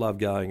 I still love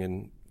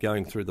going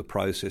through the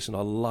process, and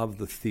I love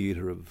the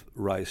theatre of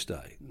race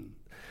day.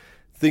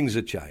 Things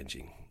are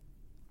changing.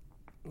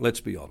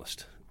 Let's be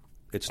honest.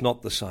 It's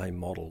not the same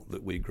model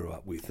that we grew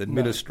up with.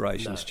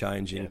 Administration's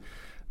changing. Yeah.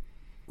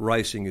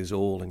 Racing is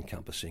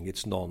all-encompassing.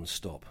 It's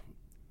non-stop.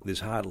 There's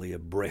hardly a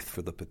breath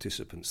for the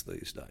participants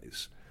these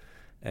days.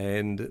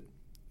 And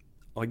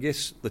I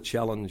guess the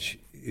challenge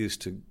is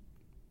to,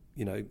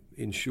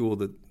 ensure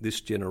that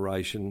this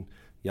generation,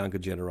 younger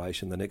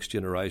generation, the next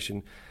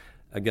generation,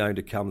 are going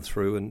to come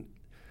through and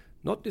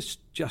not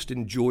just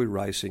enjoy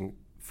racing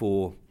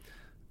for,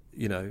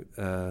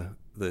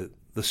 the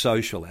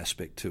social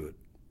aspect to it,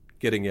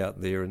 getting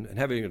out there and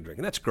having a drink.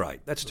 And that's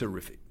great. That's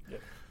terrific.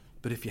 Yep.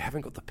 But if you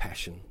haven't got the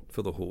passion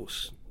for the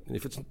horse, and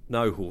if it's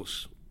no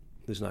horse,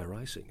 there's no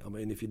racing. I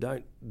mean, if you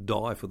don't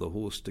die for the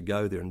horse to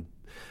go there and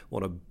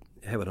want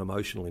to have an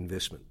emotional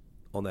investment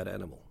on that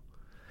animal.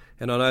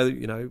 And I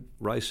know,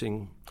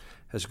 racing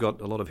has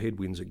got a lot of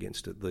headwinds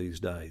against it these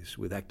days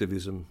with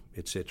activism,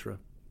 etc.,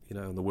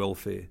 and the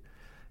welfare.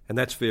 And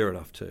that's fair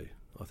enough too.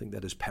 I think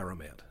that is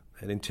paramount.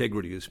 And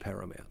integrity is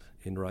paramount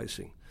in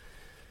racing.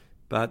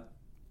 But,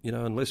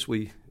 unless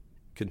we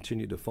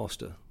continue to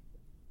foster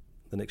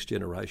the next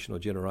generation or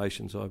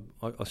generations, I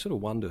sort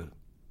of wonder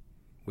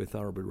where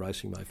thoroughbred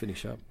racing may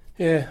finish up.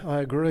 Yeah, I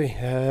agree.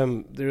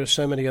 There are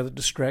so many other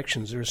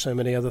distractions. There are so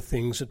many other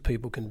things that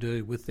people can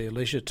do with their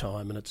leisure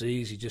time, and it's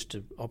easy just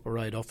to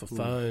operate off a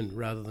phone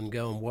rather than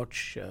go and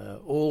watch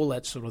all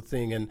that sort of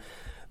thing. And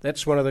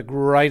that's one of the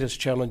greatest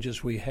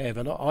challenges we have.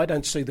 And I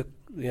don't see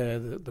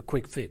the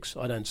quick fix.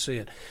 I don't see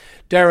it.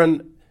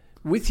 Darren,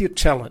 with your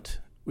talent,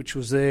 which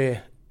was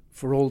there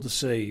for all to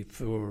see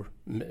for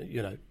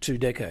 2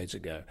 decades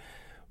ago,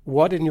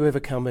 why didn't you ever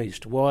come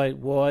east?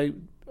 Why?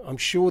 I'm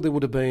sure there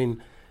would have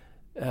been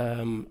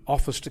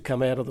offers to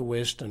come out of the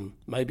West and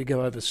maybe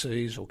go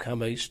overseas or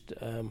come east.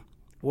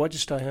 Why'd you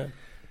stay home?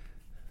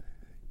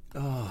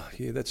 Oh,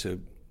 yeah, that's a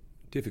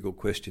difficult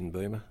question,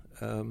 Beamer.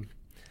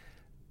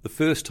 The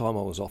first time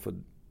I was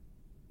offered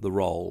the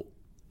role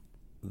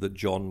that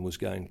John was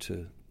going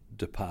to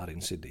depart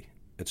in Sydney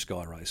at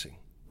Sky Racing,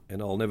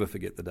 and I'll never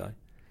forget the day,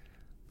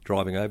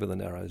 driving over the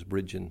Narrows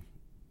Bridge, and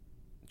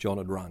John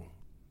had rung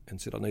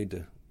and said, I need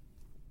to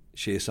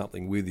share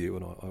something with you,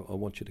 and I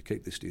want you to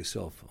keep this to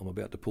yourself. I'm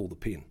about to pull the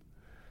pin,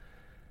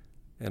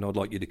 and I'd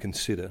like you to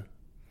consider,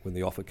 when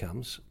the offer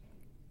comes,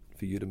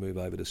 for you to move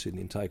over to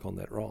Sydney and take on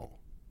that role,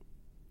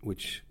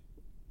 which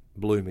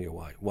blew me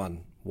away.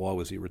 One, why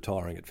was he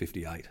retiring at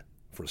 58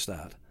 for a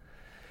start?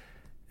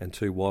 And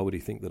two, why would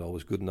he think that I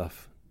was good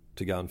enough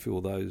to go and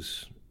fill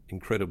those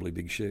incredibly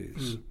big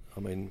shoes? I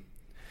mean,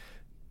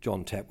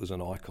 John Tapp was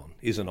an icon,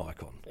 is an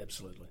icon.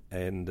 Absolutely.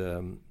 And,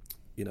 a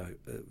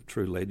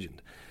true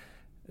legend.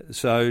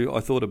 So I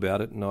thought about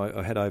it, and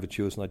I had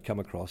overtures, and I'd come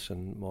across,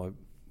 and my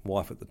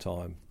wife at the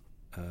time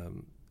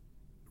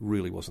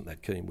really wasn't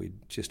that keen. We'd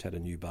just had a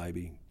new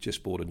baby,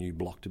 just bought a new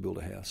block to build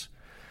a house.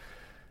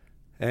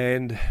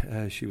 And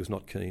she was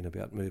not keen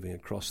about moving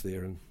across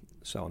there, and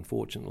so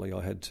unfortunately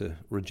I had to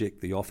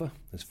reject the offer,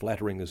 as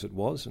flattering as it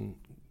was, and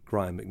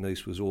Graham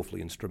McNeice was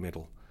awfully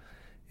instrumental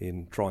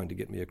in trying to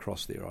get me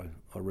across there. I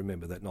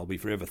remember that, and I'll be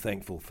forever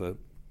thankful for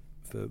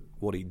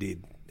what he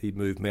did. He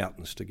moved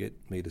mountains to get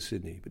me to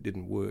Sydney, but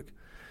didn't work.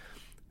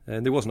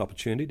 And there was an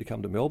opportunity to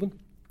come to Melbourne.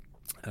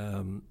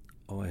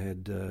 I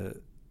had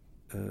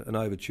an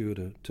overture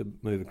to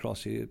move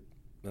across here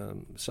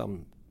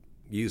some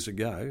years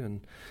ago,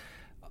 and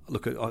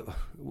look,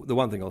 the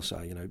one thing I'll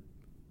say,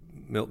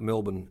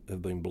 Melbourne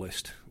have been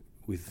blessed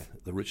with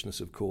the richness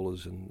of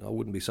callers, and I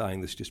wouldn't be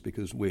saying this just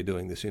because we're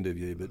doing this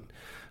interview, but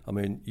I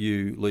mean,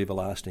 you leave a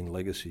lasting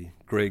legacy.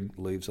 Greg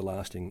leaves a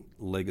lasting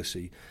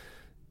legacy.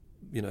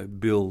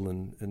 Bill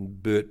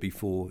and Bert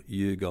before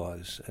you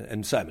guys,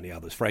 and so many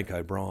others, Frank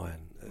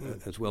O'Brien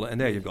as well, and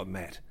now you've got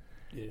Matt.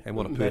 Yeah. And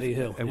what a Matty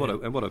Hill,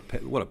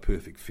 what a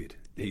perfect fit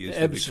he is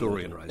for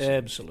Victorian racing.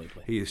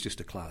 Absolutely, he is just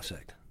a class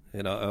act.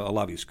 I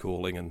love his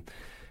calling,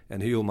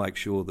 and he'll make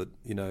sure that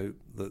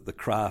the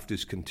craft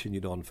is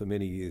continued on for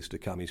many years to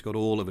come. He's got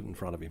all of it in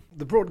front of him.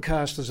 The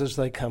broadcasters, as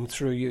they come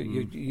through,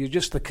 you're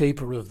just the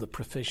keeper of the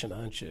profession,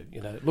 aren't you?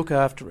 Look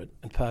after it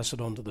and pass it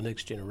on to the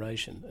next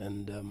generation.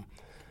 And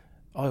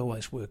I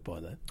always work by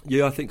that.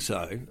 Yeah, I think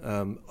so.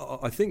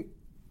 I think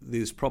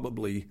there's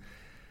probably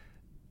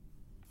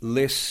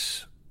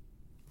less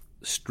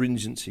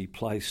stringency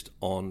placed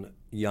on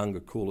younger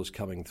callers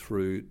coming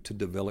through to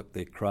develop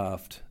their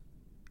craft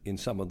in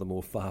some of the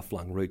more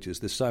far-flung reaches.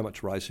 There's so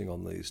much racing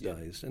on these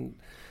days. And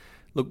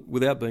look,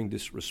 without being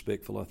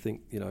disrespectful, I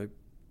think,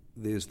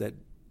 there's that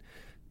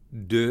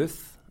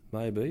dearth,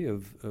 maybe,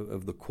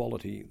 of the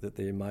quality that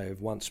there may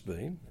have once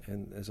been.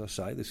 And as I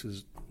say, this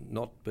is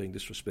not being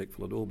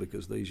disrespectful at all,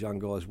 because these young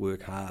guys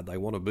work hard. They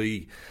want to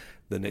be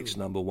the next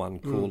number one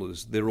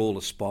callers. They're all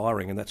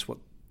aspiring, and that's what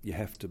you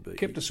have to be.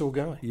 Kept us all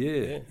going.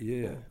 Yeah.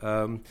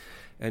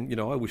 And,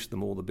 I wish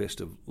them all the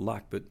best of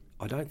luck, but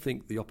I don't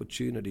think the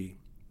opportunity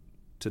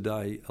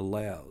today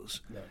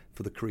allows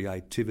for the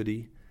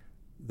creativity,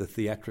 the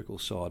theatrical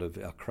side of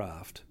our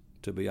craft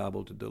to be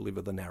able to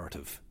deliver the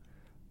narrative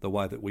the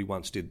way that we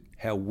once did,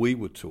 how we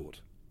were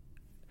taught.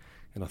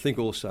 And I think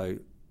also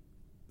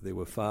there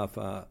were far,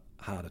 far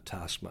harder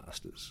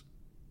taskmasters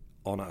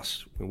on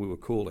us when we were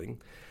calling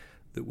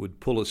that would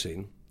pull us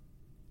in,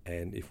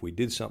 and if we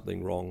did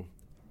something wrong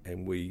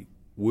and we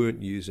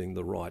weren't using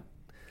the right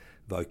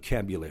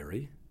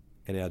vocabulary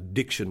and our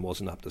diction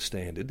wasn't up to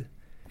standard,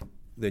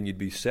 then you'd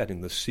be sat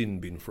in the sin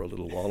bin for a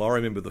little while. I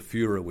remember the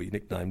Führer we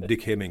nicknamed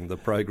Dick Hemming, the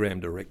program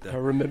director. I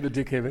remember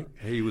Dick Hemming.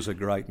 He was a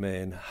great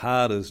man,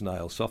 hard as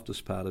nails.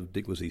 Softest part of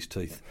Dick was his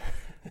teeth.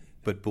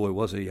 But boy,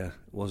 was he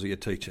a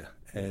teacher.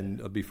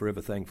 And I'd be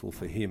forever thankful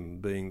for him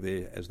being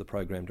there as the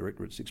program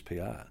director at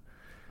 6PR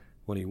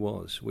when he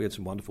was. We had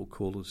some wonderful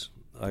callers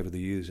over the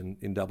years in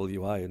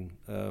WA,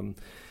 and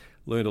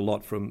learned a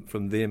lot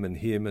from them and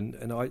him.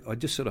 And I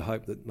just sort of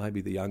hope that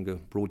maybe the younger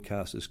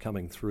broadcasters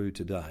coming through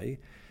today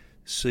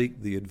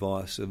seek the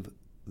advice of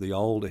the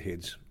older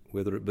heads,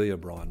 whether it be a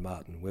Bryan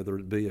Martin, whether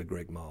it be a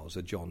Greg Miles,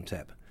 a John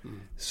Tapp.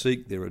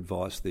 Seek their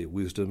advice, their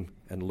wisdom,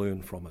 and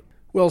learn from it.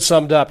 Well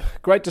summed up.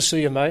 Great to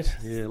see you, mate.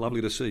 Yeah,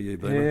 lovely to see you,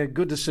 Beamer. Yeah,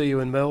 good to see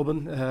you in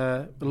Melbourne.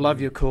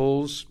 Love your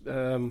calls.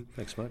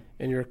 Thanks, mate.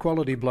 And you're a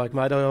quality bloke,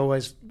 mate. I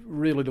always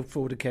really look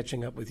forward to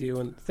catching up with you,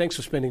 and thanks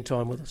for spending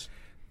time with us.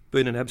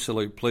 Been an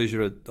absolute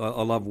pleasure.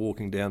 I love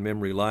walking down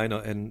memory lane,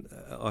 and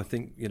I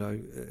think,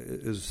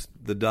 as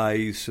the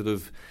days sort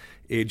of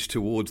edge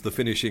towards the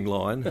finishing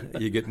line,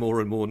 you get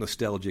more and more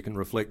nostalgic and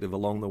reflective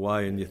along the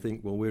way, and you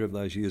think, well, where have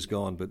those years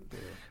gone? But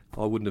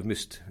I wouldn't have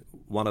missed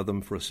one of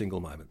them for a single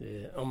moment.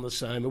 Yeah, I'm the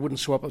same. I wouldn't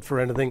swap it for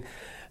anything.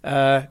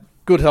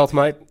 Good health,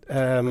 mate.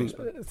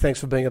 Thanks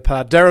for being a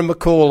part. Darren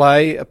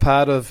McAulay, a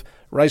part of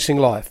Racing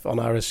Life on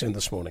RSN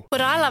this morning.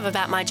 What I love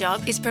about my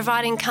job is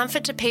providing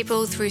comfort to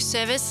people through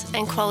service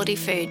and quality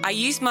food. I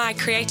use my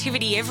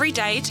creativity every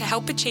day to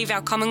help achieve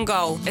our common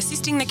goal,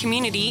 assisting the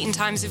community in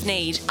times of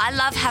need. I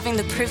love having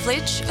the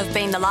privilege of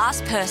being the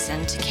last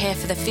person to care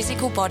for the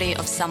physical body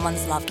of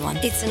someone's loved one.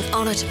 It's an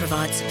honour to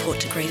provide support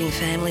to grieving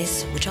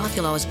families, which I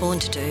feel I was born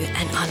to do,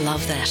 and I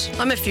love that.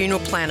 I'm a funeral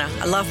planner.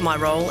 I love my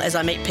role as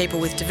I meet people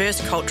with diverse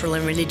cultural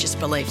and religious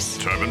beliefs.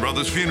 Tobin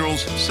Brothers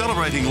Funerals,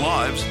 celebrating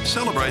lives,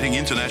 celebrating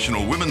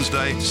International Women's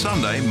Day,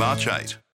 Sunday, March 8.